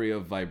discovery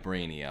of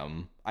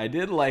vibranium. I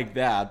did like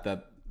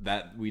that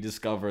we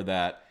discover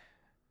that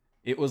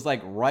it was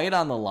like right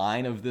on the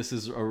line of this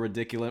is a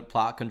ridiculous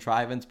plot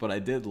contrivance, but I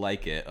did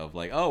like it of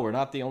like, oh, we're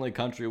not the only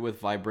country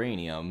with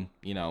vibranium.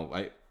 You know,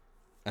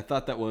 I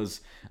thought that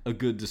was a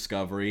good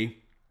discovery.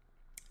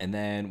 And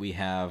then we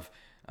have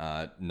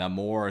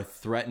Namor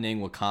threatening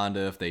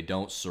Wakanda if they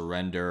don't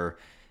surrender.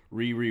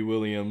 Riri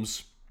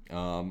Williams,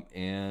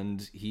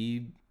 and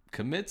he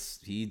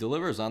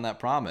delivers on that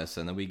promise.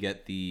 And then we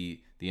get the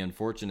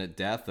unfortunate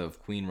death of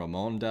Queen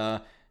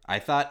Ramonda. I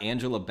thought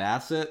Angela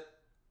Bassett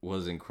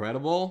was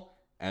incredible,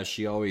 as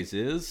she always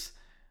is.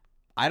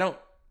 I don't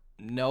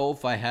know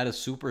if I had a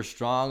super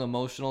strong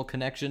emotional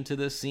connection to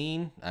this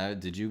scene.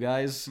 Did you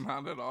guys?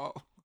 Not at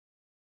all.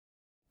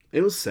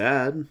 It was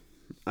sad.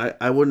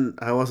 I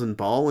wasn't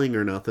bawling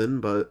or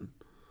nothing, but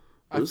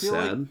it was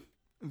sad. Like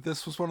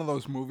this was one of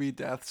those movie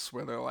deaths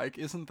where they're like,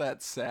 "Isn't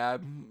that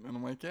sad?" And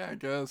I'm like, "Yeah, I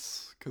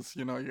guess," because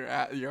you know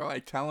you're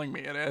like telling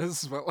me it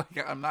is, but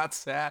like I'm not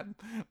sad.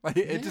 Like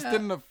it just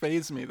didn't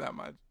faze me that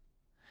much.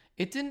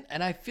 It didn't,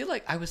 and I feel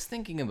like I was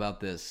thinking about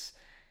this.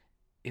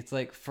 It's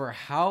like for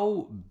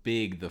how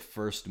big the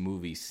first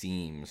movie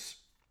seems,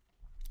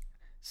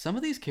 some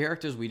of these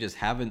characters we just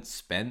haven't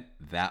spent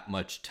that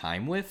much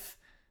time with.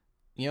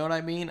 You know what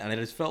I mean? And I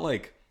just felt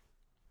like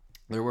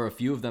there were a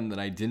few of them that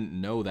I didn't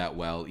know that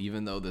well,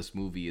 even though this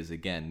movie is,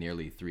 again,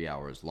 nearly 3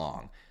 hours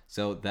long.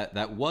 So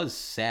that was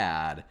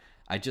sad.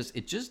 It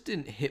just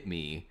didn't hit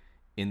me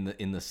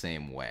in the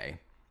same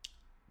way.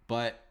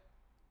 But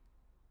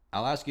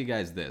I'll ask you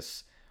guys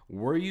this.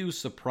 Were you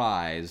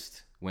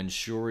surprised when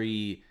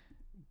Shuri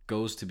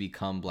goes to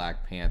become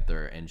Black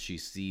Panther and she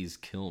sees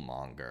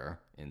Killmonger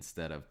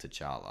instead of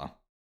T'Challa?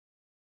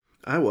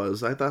 I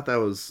thought that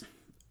was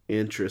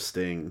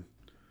interesting.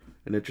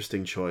 An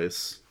interesting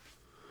choice.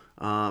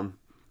 I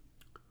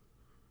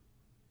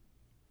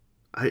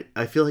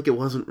feel like it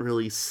wasn't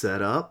really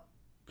set up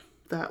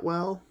that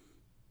well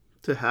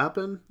to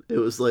happen. It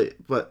was like,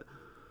 but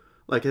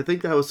like I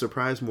think I was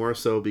surprised more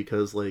so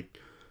because like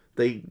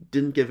they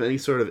didn't give any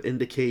sort of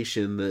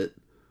indication that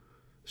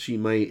she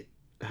might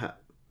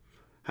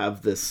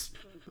have this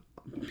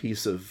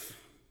piece of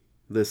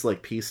this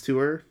like piece to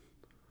her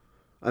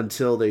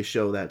until they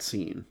show that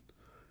scene.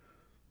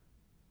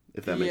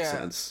 If that makes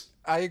sense.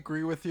 I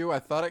agree with you. I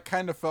thought it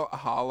kind of felt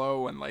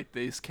hollow when like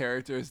these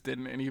characters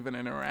didn't even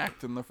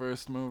interact in the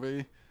first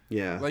movie.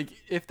 Yeah. Like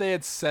if they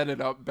had set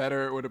it up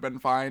better, it would have been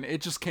fine.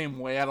 It just came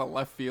way out of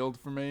left field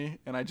for me,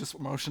 and I just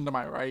motioned to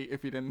my right.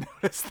 If you didn't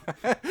notice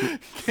that, it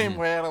came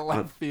way out of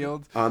left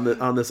field on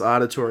this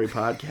auditory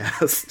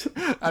podcast.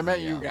 I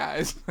met you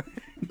guys.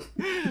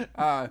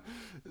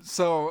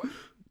 So,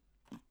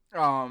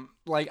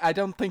 like I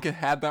don't think it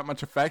had that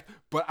much effect,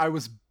 but I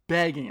was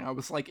begging. I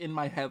was like in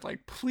my head,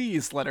 like,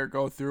 please let her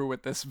go through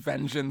with this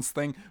vengeance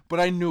thing. But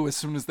I knew as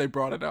soon as they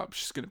brought it up,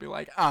 she's gonna be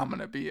like, I'm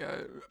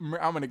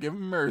gonna give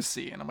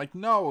mercy, and I'm like,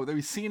 no,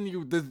 we've seen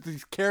you.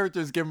 These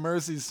characters give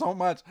mercy so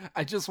much.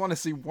 I just want to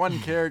see one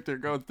character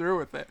go through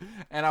with it.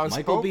 And I was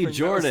Michael B.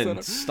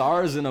 Jordan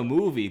stars in a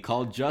movie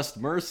called Just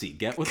Mercy.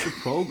 Get with the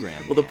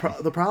program. Well,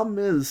 the problem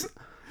is,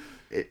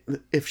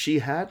 if she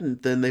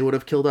hadn't, then they would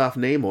have killed off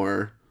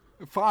Namor.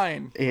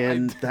 Fine.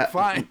 And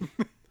fine.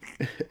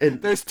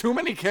 And there's too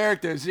many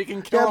characters. You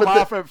can kill them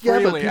off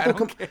freely.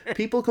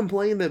 People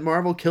complain that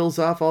Marvel kills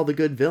off all the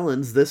good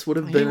villains. This would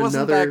have been he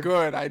wasn't another. That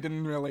good. I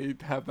didn't really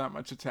have that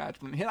much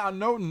attachment.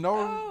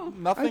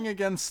 Nothing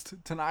against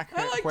Tanaka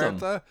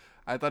Huerta.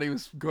 I thought he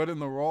was good in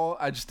the role.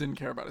 I just didn't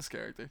care about his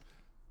character.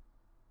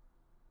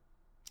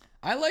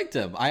 I liked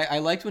him. I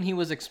liked when he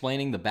was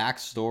explaining the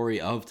backstory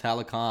of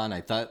Talokan.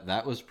 I thought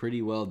that was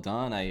pretty well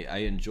done. I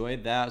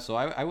enjoyed that. So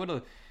I would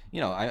have.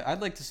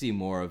 I'd like to see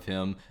more of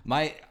him.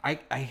 I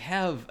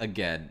have,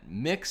 again,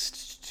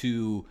 mixed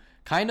to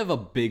kind of a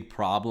big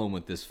problem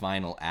with this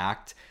final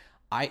act.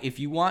 If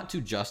you want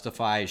to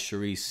justify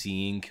Shuri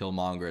seeing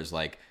Killmonger as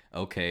like,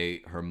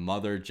 okay, her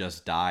mother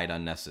just died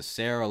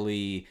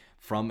unnecessarily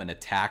from an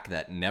attack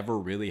that never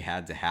really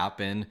had to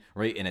happen,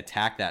 right? An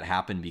attack that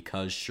happened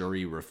because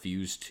Shuri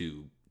refused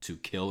to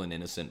kill an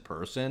innocent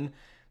person.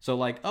 So,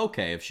 like,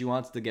 okay, if she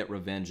wants to get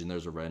revenge and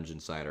there's a revenge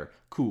inside her,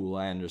 cool,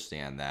 I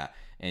understand that.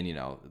 And,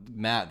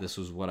 Matt, this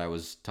was what I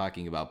was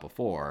talking about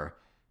before.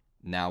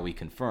 Now we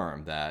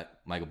confirm that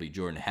Michael B.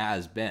 Jordan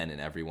has been in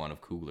every one of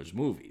Coogler's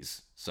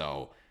movies.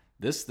 So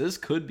this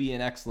could be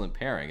an excellent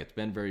pairing. It's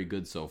been very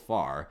good so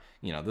far.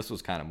 This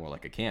was kind of more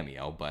like a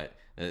cameo, but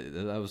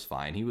that was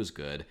fine. He was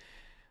good.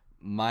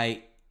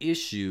 My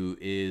issue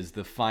is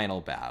the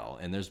final battle.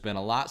 And there's been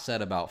a lot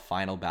said about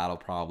final battle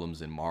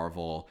problems in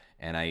Marvel.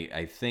 And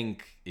I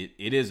think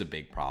it is a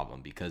big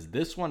problem because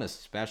this one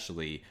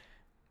especially,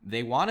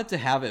 they wanted to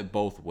have it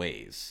both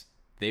ways.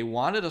 They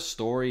wanted a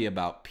story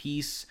about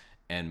peace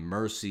and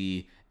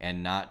mercy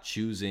and not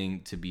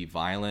choosing to be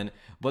violent,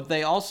 but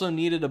they also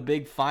needed a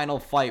big final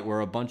fight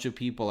where a bunch of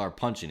people are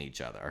punching each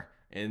other.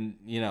 And,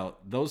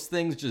 those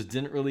things just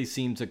didn't really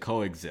seem to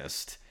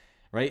coexist,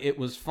 right? It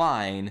was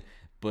fine,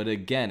 but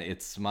again,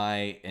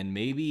 and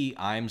maybe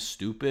I'm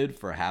stupid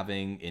for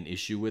having an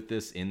issue with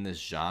this in this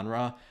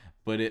genre,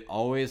 but it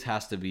always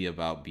has to be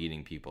about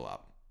beating people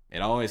up. It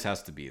always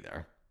has to be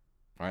there.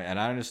 Right? And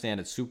I understand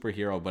it's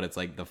superhero, but it's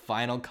like the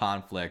final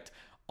conflict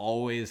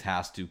always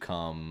has to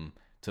come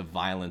to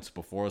violence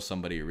before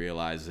somebody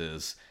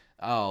realizes,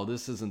 oh,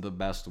 this isn't the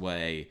best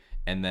way.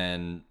 And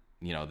then,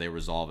 they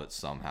resolve it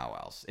somehow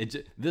else.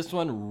 This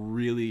one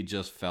really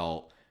just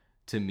felt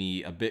to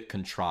me a bit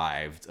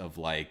contrived of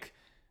like,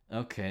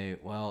 okay,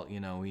 well,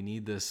 we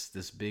need this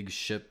big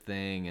ship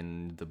thing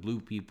and the blue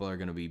people are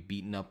going to be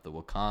beating up the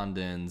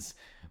Wakandans,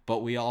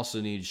 but we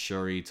also need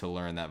Shuri to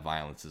learn that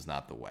violence is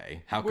not the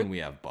way. How can we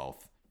have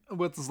both?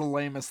 What's the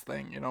lamest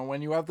thing,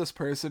 when you have this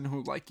person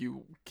who like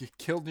you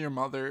killed your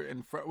mother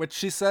in front, which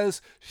she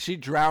says she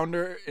drowned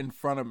her in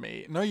front of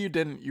me. No, you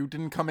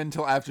didn't come in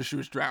till after she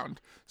was drowned,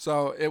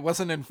 so it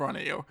wasn't in front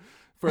of you,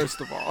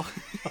 first of all.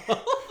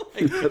 Oh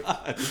my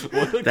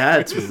God.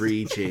 That's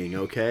reaching.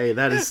 Okay,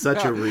 that is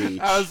such a reach.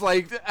 I was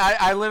like,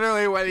 I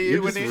literally when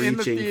he in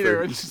the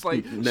theater and she's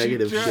like,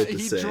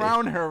 he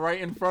drowned her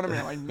right in front of me.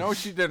 I'm like, no,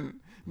 she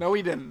didn't. No,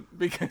 he didn't,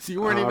 because you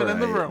weren't even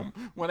in the room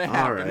when it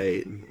happened. All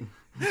right.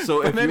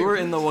 So if you were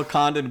in the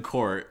Wakandan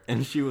court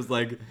and she was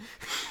like,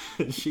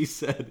 she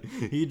said,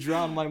 he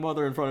drowned my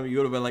mother in front of me, you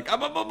would have been like, I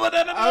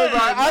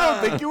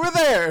don't think you were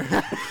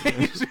there.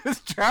 She was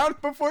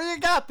drowned before you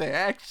got there,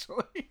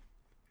 actually.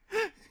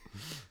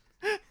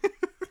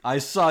 I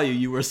saw you.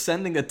 You were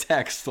sending a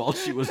text while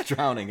she was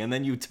drowning, and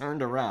then you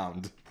turned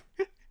around.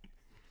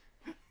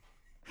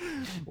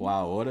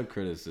 Wow, what a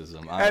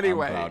criticism!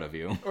 Anyway, I'm proud of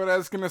you. What I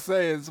was gonna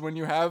say is when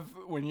you're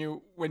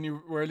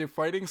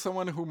fighting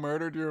someone who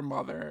murdered your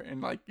mother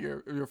and like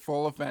you're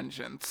full of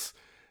vengeance,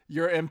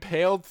 you're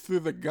impaled through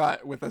the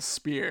gut with a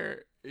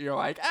spear, you're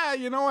like,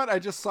 you know what? I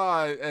just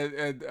saw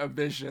a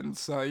vision,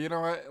 so you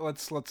know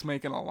what? Let's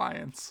make an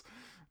alliance.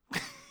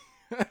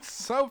 It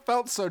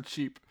felt so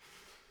cheap.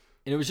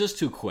 And it was just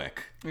too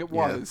quick. It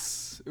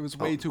was. It was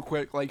way too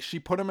quick. Like, she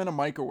put him in a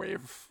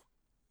microwave.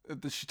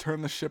 She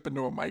turned the ship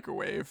into a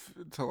microwave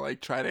to,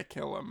 like, try to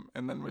kill him.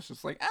 And then was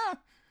just like,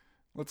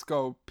 let's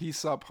go.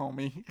 Peace up,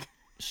 homie.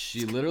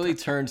 She literally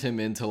turned him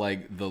into,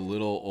 like, the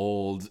little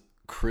old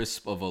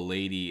crisp of a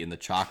lady in the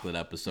chocolate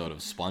episode of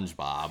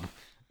SpongeBob.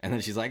 And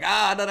then she's like,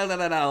 no,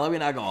 let me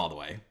not go all the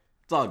way.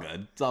 It's all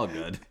good. It's all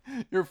good.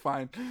 You're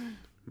fine.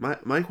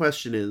 My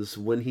question is,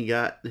 when he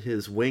got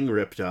his wing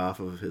ripped off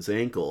of his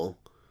ankle,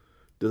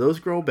 do those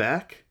grow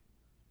back?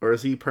 Or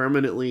is he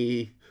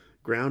permanently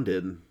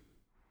grounded?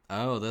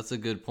 Oh, that's a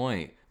good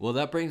point. Well,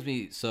 that brings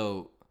me...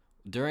 So,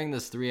 during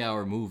this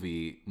 3-hour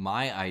movie,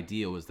 my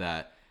idea was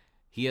that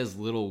he has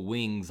little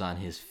wings on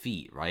his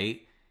feet,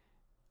 right?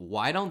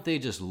 Why don't they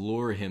just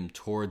lure him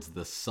towards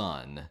the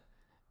sun,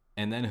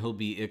 and then he'll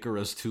be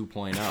Icarus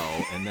 2.0,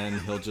 and then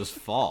he'll just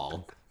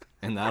fall,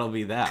 and that'll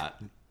be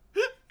that.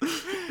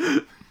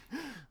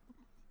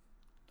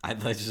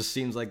 That just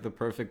seems like the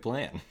perfect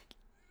plan.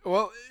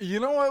 Well,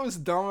 you know what was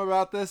dumb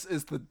about this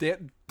is the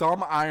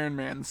dumb Iron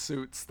Man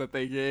suits that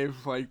they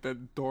gave, like, the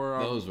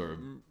Dora. Those were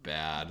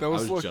bad.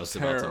 Those I was just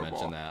about to terrible.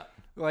 mention that.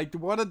 Like,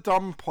 what a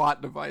dumb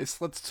plot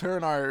device. Let's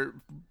turn our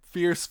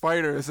fierce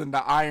fighters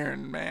into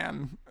Iron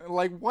Man.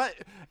 Like, what?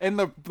 And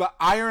the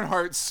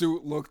Ironheart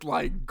suit looked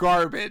like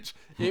garbage.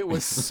 It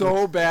was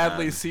so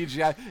badly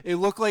CGI. It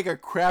looked like a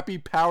crappy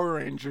Power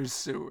Rangers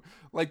suit.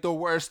 Like, the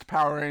worst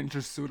Power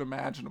Rangers suit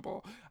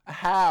imaginable.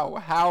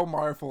 How,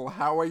 Marvel?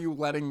 How are you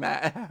letting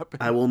that happen?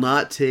 I will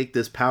not take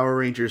this Power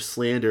Rangers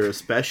slander,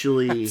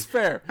 especially That's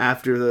fair.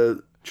 after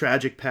the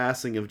tragic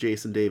passing of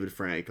Jason David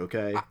Frank,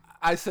 okay?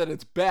 I said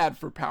it's bad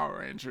for Power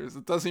Rangers.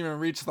 It doesn't even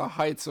reach the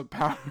heights of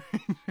Power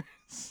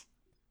Rangers.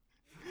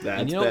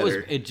 That's And you know better.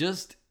 what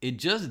was it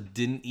just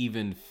didn't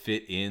even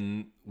fit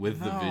in with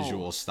the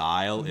visual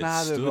style. It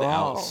Not stood at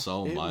out all.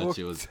 so much. Looked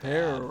It was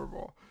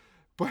terrible.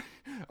 But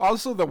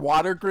also the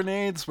water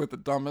grenades were the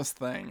dumbest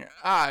thing.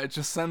 It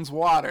just sends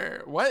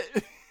water. What?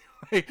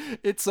 Like,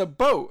 it's a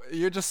boat.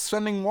 You're just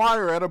sending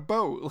water at a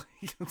boat.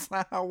 Like, it's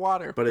not how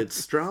water. But it's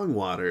strong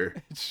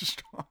water. It's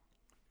strong.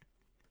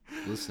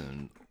 bad.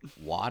 Listen,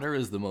 water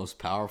is the most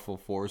powerful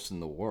force in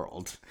the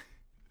world.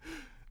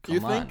 You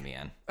Come on, think?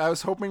 man. I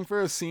was hoping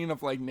for a scene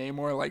of, like,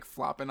 Namor, like,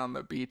 flopping on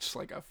the beach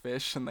like a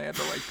fish, and they had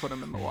to, like, put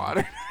him in the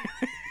water.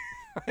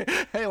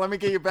 Hey, let me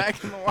get you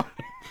back in the water.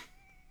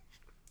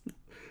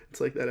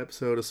 It's like that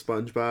episode of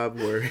SpongeBob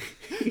where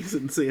he's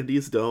in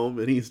Sandy's dome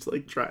and he's,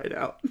 like, tried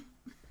out.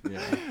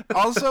 Yeah.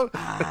 Also,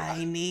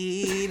 I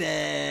need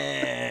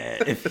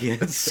it. If he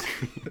had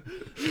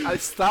I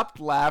stopped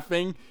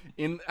laughing.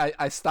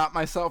 I stopped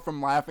myself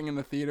from laughing in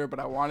the theater, but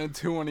I wanted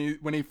to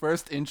when he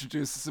first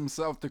introduces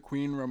himself to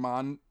Queen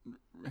Ramon.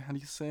 How do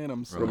you say it?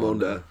 I'm sorry.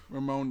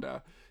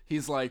 Ramonda.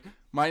 He's like,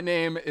 my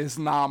name is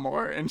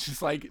Namor, and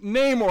she's like,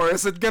 Namor,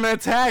 is it gonna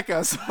attack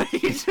us? He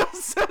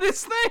just said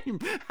his name.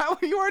 How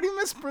are you already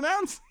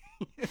mispronouncing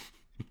it?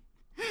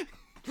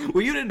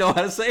 Well, you didn't know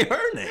how to say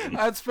her name.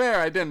 That's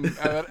fair. I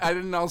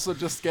didn't also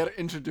just get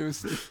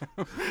introduced.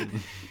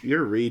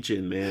 You're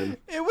reaching, man.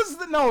 It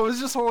was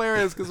just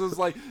hilarious because it was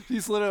like,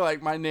 she's literally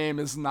like, my name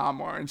is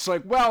Namor, and she's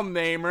like, well,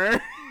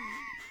 Namer.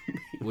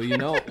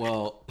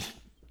 Well,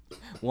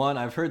 one,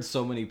 I've heard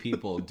so many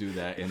people do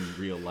that in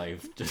real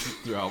life just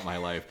throughout my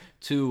life.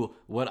 Two,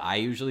 what I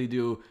usually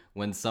do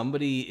when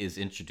somebody is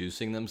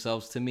introducing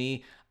themselves to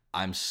me,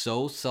 I'm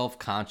so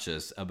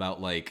self-conscious about,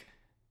 like,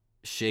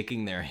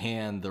 shaking their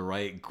hand the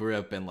right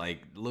grip and,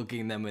 like,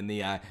 looking them in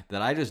the eye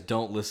that I just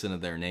don't listen to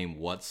their name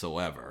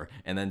whatsoever.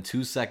 And then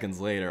 2 seconds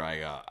later I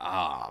go,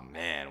 oh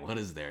man, what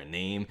is their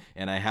name?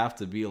 And I have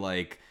to be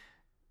like,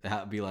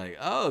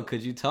 oh,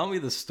 could you tell me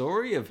the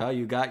story of how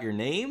you got your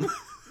name?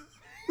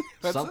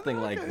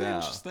 Something like that.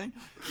 Interesting.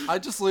 I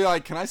just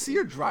like, can I see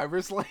your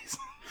driver's license?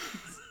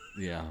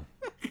 Yeah.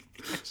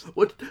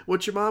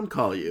 What's your mom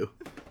call you?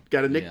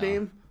 Got a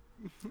nickname?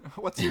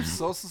 What's your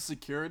social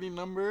security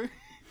number?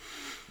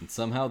 And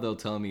somehow they'll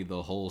tell me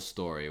the whole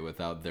story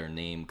without their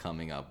name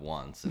coming up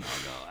once. And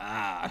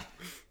I'll go,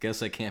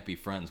 guess I can't be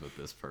friends with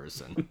this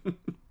person.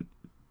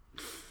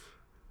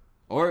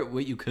 Or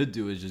what you could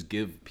do is just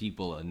give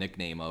people a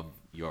nickname of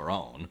your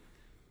own.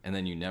 And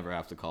then you never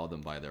have to call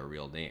them by their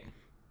real name.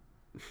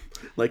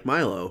 Like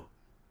Milo.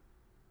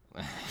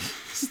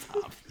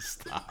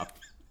 Stop.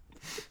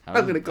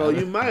 I'm going to call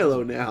you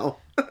Milo now.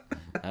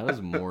 How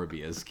does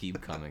Morbius keep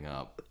coming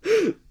up?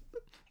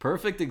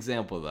 Perfect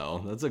example,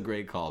 though. That's a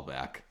great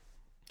callback.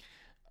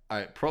 All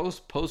right,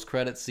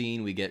 post-credit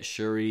scene, we get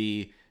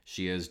Shuri.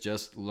 She has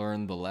just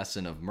learned the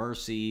lesson of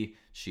mercy.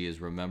 She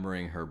is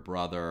remembering her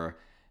brother.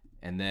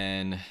 And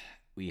then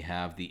we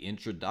have the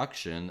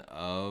introduction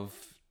of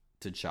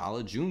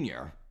T'Challa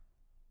Jr.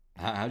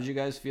 How did you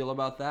guys feel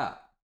about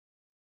that?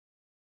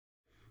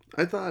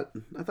 I thought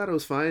it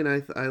was fine.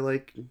 I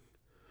like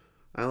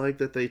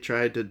that they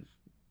tried to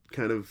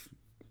kind of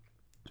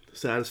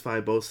satisfy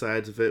both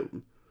sides of it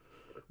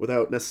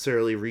without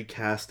necessarily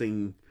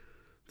recasting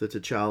the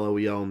T'Challa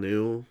we all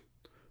knew,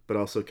 but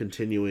also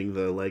continuing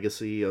the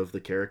legacy of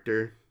the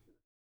character.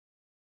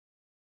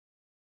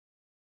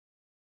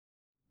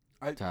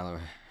 Tyler,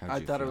 I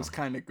thought it was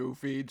kind of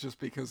goofy just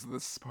because of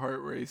this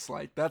part where he's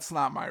like, that's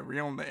not my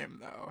real name,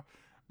 though.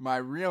 My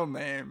real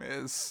name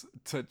is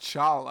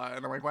T'Challa.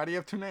 And I'm like, why do you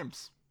have two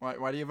names?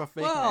 Why do you have a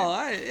fake name?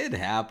 Well, it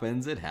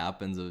happens. It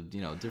happens.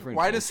 Different.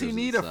 Why does he cultures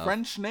need and a stuff.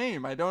 French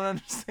name? I don't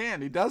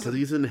understand. He doesn't. Because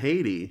he's in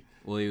Haiti.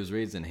 Well, he was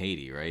raised in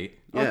Haiti, right?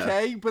 Yeah.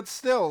 Okay, but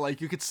still,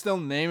 like, you could still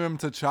name him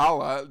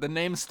T'Challa. The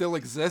name still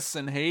exists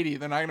in Haiti.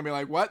 They're not gonna be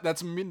like, what?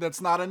 That's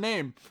not a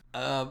name.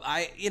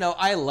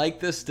 I like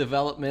this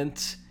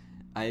development.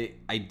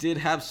 I did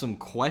have some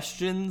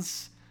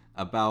questions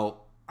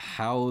about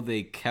how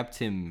they kept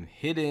him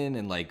hidden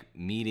and like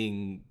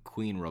meeting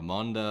Queen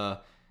Ramonda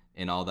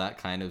and all that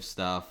kind of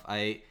stuff.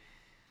 It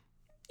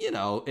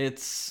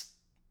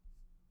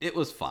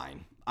was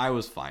fine. I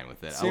was fine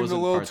with it. I Seemed a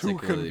wasn't little too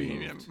particularly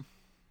convenient. moved.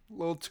 A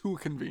little too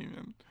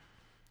convenient.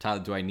 Tyler,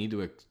 do I need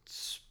to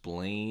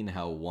explain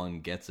how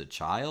one gets a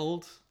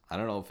child? I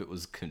don't know if it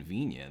was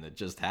convenient. It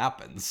just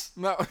happens.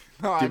 No.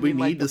 Did we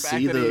need the to fact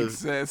see that he the?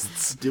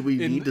 exists Did we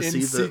need to in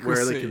see where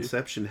the secrecy.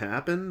 conception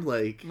happened?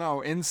 Like,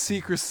 No, in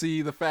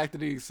secrecy, the fact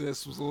that he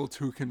exists was a little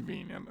too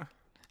convenient.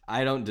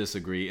 I don't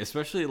disagree,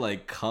 especially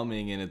like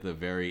coming in at the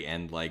very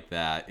end like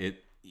that.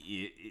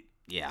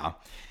 Yeah,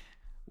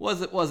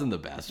 wasn't the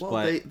best. well,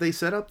 but they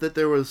set up that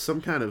there was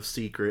some kind of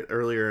secret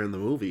earlier in the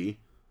movie.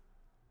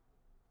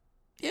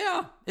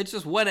 yeah, it's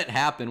just when it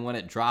happened, when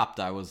it dropped,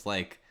 I was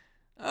like,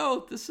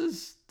 oh, this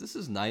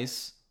is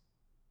nice.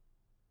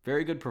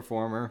 Very good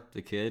performer,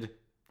 the kid.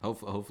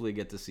 Hopefully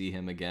get to see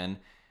him again.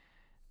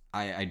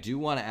 I do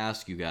want to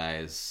ask you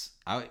guys,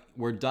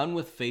 we're done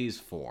with phase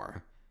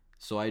 4.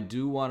 So I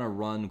do want to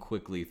run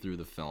quickly through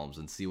the films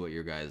and see what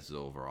your guys'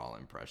 overall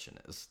impression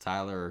is.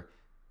 Tyler,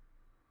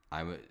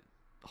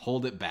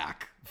 hold it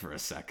back for a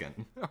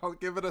second. I'll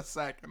give it a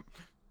second.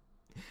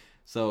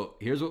 So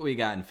here's what we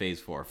got in phase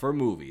 4. For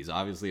movies,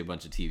 obviously a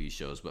bunch of TV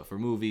shows, but for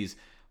movies,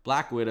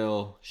 Black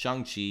Widow,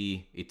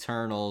 Shang-Chi,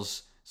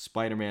 Eternals,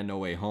 Spider-Man No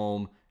Way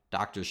Home,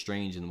 Doctor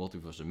Strange in the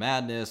Multiverse of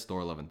Madness,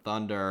 Thor Love and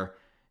Thunder,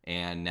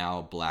 and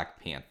now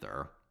Black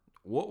Panther.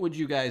 What would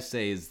you guys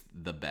say is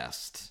the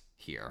best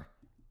here?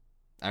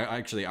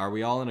 Actually, are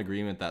we all in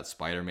agreement that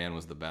Spider-Man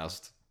was the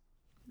best?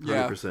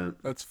 Yeah, 100%.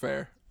 that's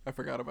fair. I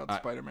forgot about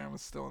Spider-Man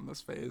was still in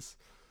this phase.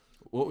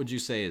 What would you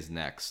say is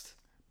next?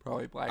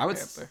 Probably Black I would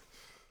Panther.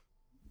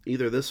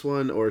 Either this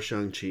one or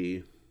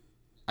Shang-Chi.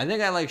 I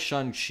think I like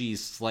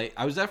Shang-Chi's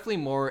I was definitely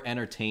more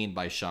entertained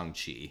by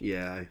Shang-Chi.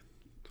 Yeah.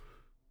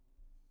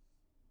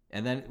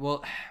 And then,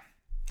 well,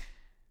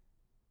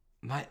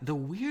 the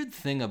weird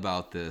thing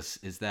about this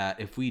is that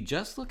if we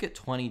just look at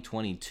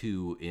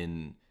 2022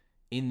 in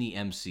the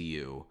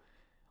MCU,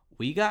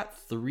 we got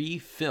 3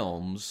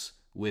 films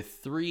with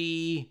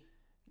 3,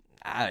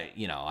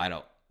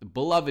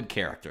 beloved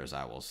characters,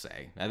 I will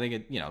say. I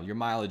think your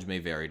mileage may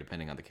vary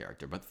depending on the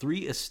character, but 3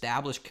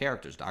 established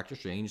characters: Doctor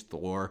Strange,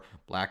 Thor,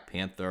 Black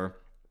Panther.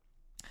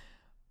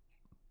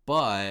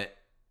 But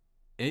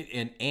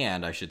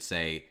and I should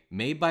say,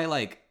 made by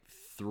like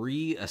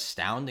 3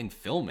 astounding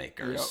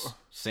filmmakers: Yo.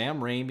 Sam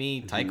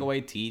Raimi, Taika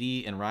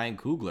Waititi, and Ryan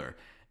Coogler.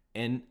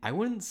 And I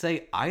wouldn't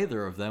say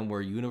either of them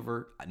were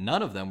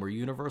none of them were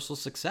universal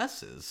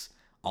successes.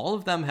 All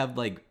of them have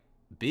like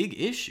big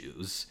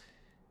issues.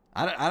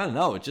 I don't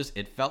know.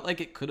 It felt like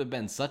it could have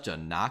been such a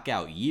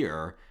knockout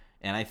year.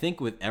 And I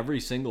think with every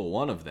single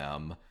one of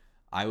them,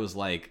 I was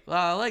like, well,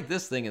 I like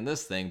this thing and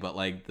this thing, but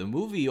like the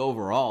movie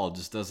overall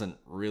just doesn't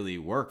really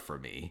work for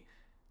me.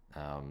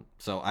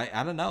 So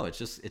I don't know. It's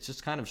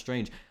just kind of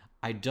strange.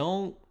 I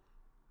don't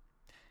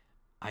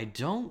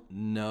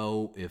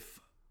know if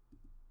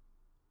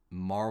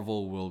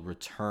Marvel will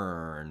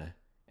return,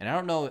 and I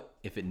don't know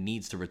if it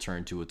needs to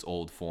return to its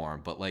old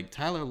form, but like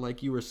Tyler,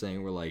 like you were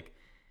saying, we're like,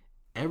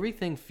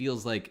 everything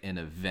feels like an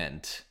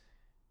event,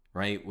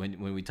 right? When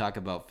we talk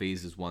about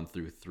phases 1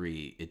 through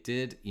 3, it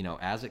did,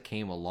 as it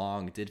came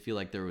along, it did feel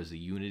like there was a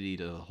unity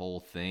to the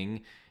whole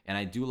thing. And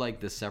I do like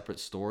the separate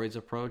stories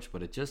approach,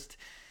 but it just,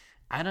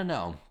 I don't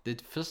know,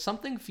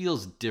 something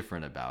feels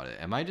different about it.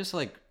 Am I just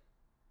like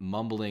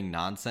mumbling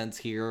nonsense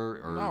here?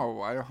 Or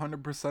No, I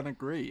 100%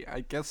 agree.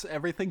 I guess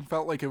everything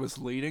felt like it was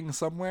leading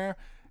somewhere,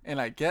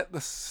 and I get the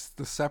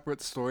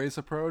separate stories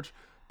approach,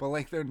 but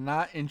like they're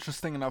not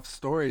interesting enough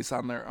stories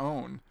on their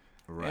own.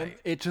 Right. And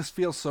it just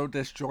feels so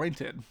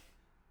disjointed.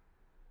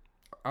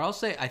 I'll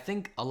say I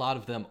think a lot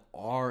of them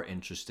are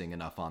interesting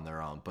enough on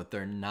their own, but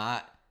they're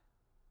not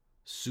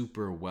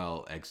super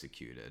well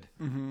executed.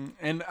 Mm-hmm.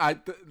 And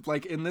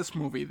like in this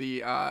movie,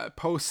 the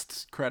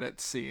post-credit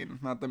scene,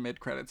 not the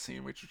mid-credit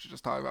scene, which we should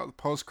just talk about, the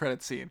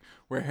post-credit scene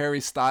where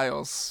Harry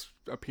Styles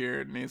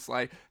appeared and he's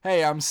like,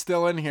 "Hey, I'm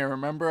still in here.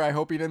 Remember? I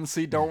hope you didn't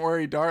see Don't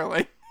Worry,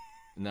 Darling."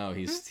 No,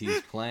 he's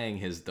playing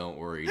his "Don't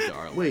Worry,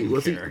 Darling." Wait,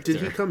 was character.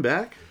 Did he come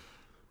back?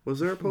 Was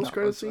there a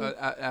post-credit scene?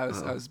 I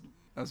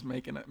was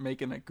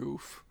making a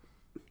goof.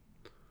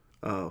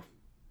 Oh,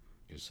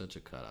 You're such a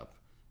cut up.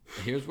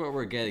 here's what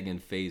we're getting in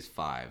Phase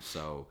 5.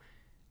 So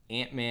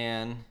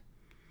Ant-Man,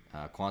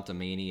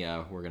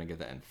 Quantumania, we're going to get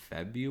that in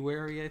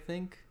February, I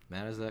think.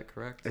 Matt, is that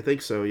correct? I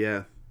think so,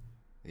 yeah.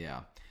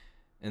 Yeah.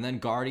 And then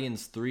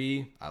Guardians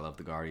 3. I love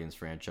the Guardians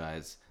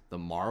franchise. The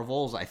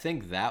Marvels, I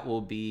think that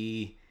will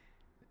be...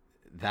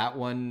 That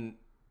one,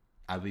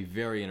 I'll be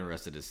very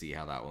interested to see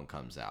how that one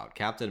comes out.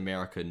 Captain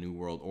America, New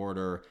World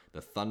Order,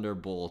 The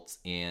Thunderbolts,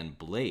 and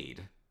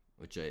Blade,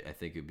 which I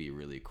think would be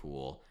really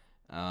cool.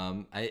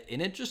 An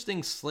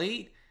interesting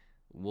slate.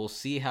 We'll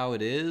see how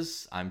it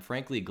is. I'm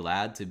frankly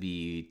glad to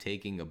be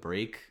taking a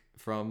break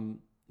from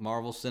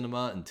Marvel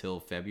Cinema until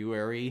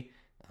February.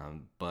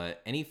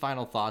 But any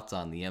final thoughts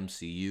on the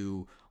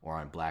MCU or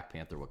on Black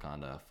Panther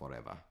Wakanda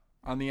Forever?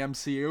 On the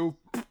MCU,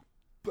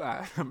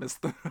 I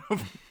missed the...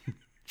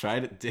 Try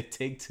to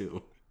take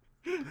two.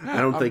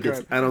 I don't think we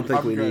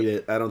good. need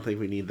it. I don't think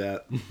we need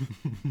that.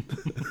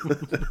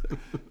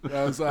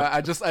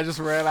 I just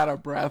ran out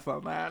of breath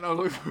on that.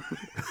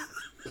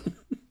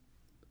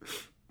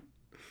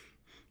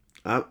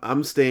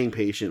 I'm staying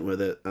patient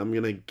with it. I'm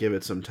gonna give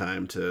it some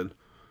time to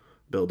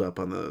build up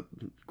on the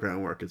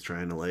groundwork it's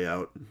trying to lay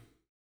out.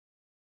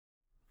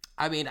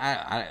 I mean,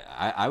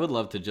 I would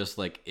love to just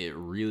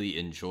really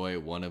enjoy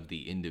one of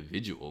the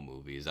individual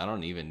movies. I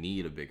don't even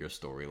need a bigger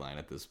storyline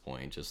at this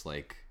point. Just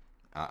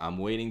I'm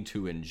waiting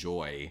to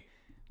enjoy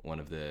one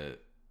of the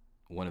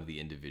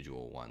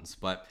individual ones.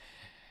 But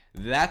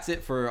that's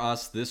it for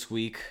us this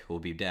week. We'll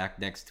be back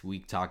next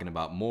week talking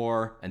about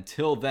more.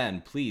 Until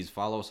then, please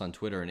follow us on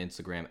Twitter and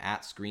Instagram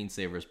at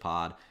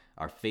ScreensaversPod.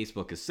 Our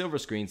Facebook is Silver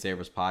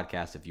Screensavers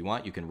Podcast. If you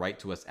want, you can write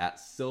to us at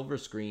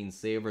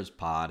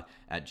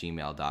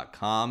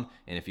silverscreensaverspod@gmail.com.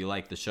 And if you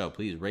like the show,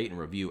 please rate and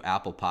review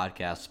Apple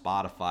Podcasts,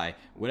 Spotify,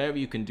 whatever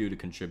you can do to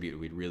contribute.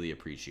 We'd really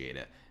appreciate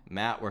it.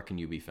 Matt, where can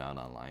you be found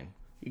online?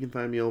 You can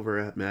find me over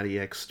at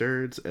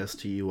MattyXSturds,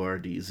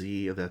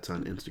 STURDZ. That's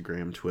on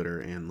Instagram, Twitter,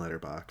 and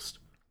Letterboxd.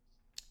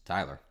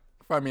 Tyler.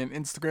 Find me on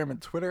Instagram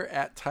and Twitter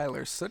at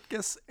Tyler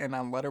Sutkus and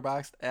on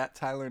Letterboxd at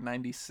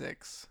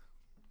Tyler96.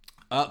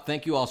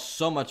 Thank you all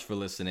so much for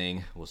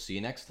listening. We'll see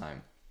you next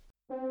time.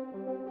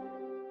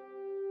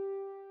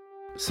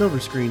 Silver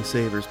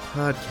Screensavers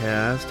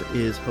Podcast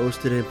is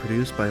hosted and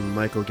produced by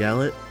Michael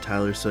Gallant,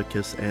 Tyler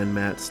Sutkus, and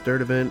Matt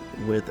Sturdivant,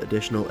 with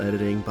additional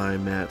editing by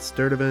Matt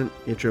Sturdivant.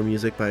 Intro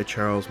music by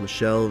Charles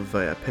Michel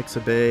via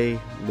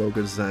Pixabay.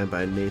 Logo design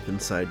by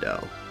Nathan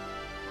Seidel.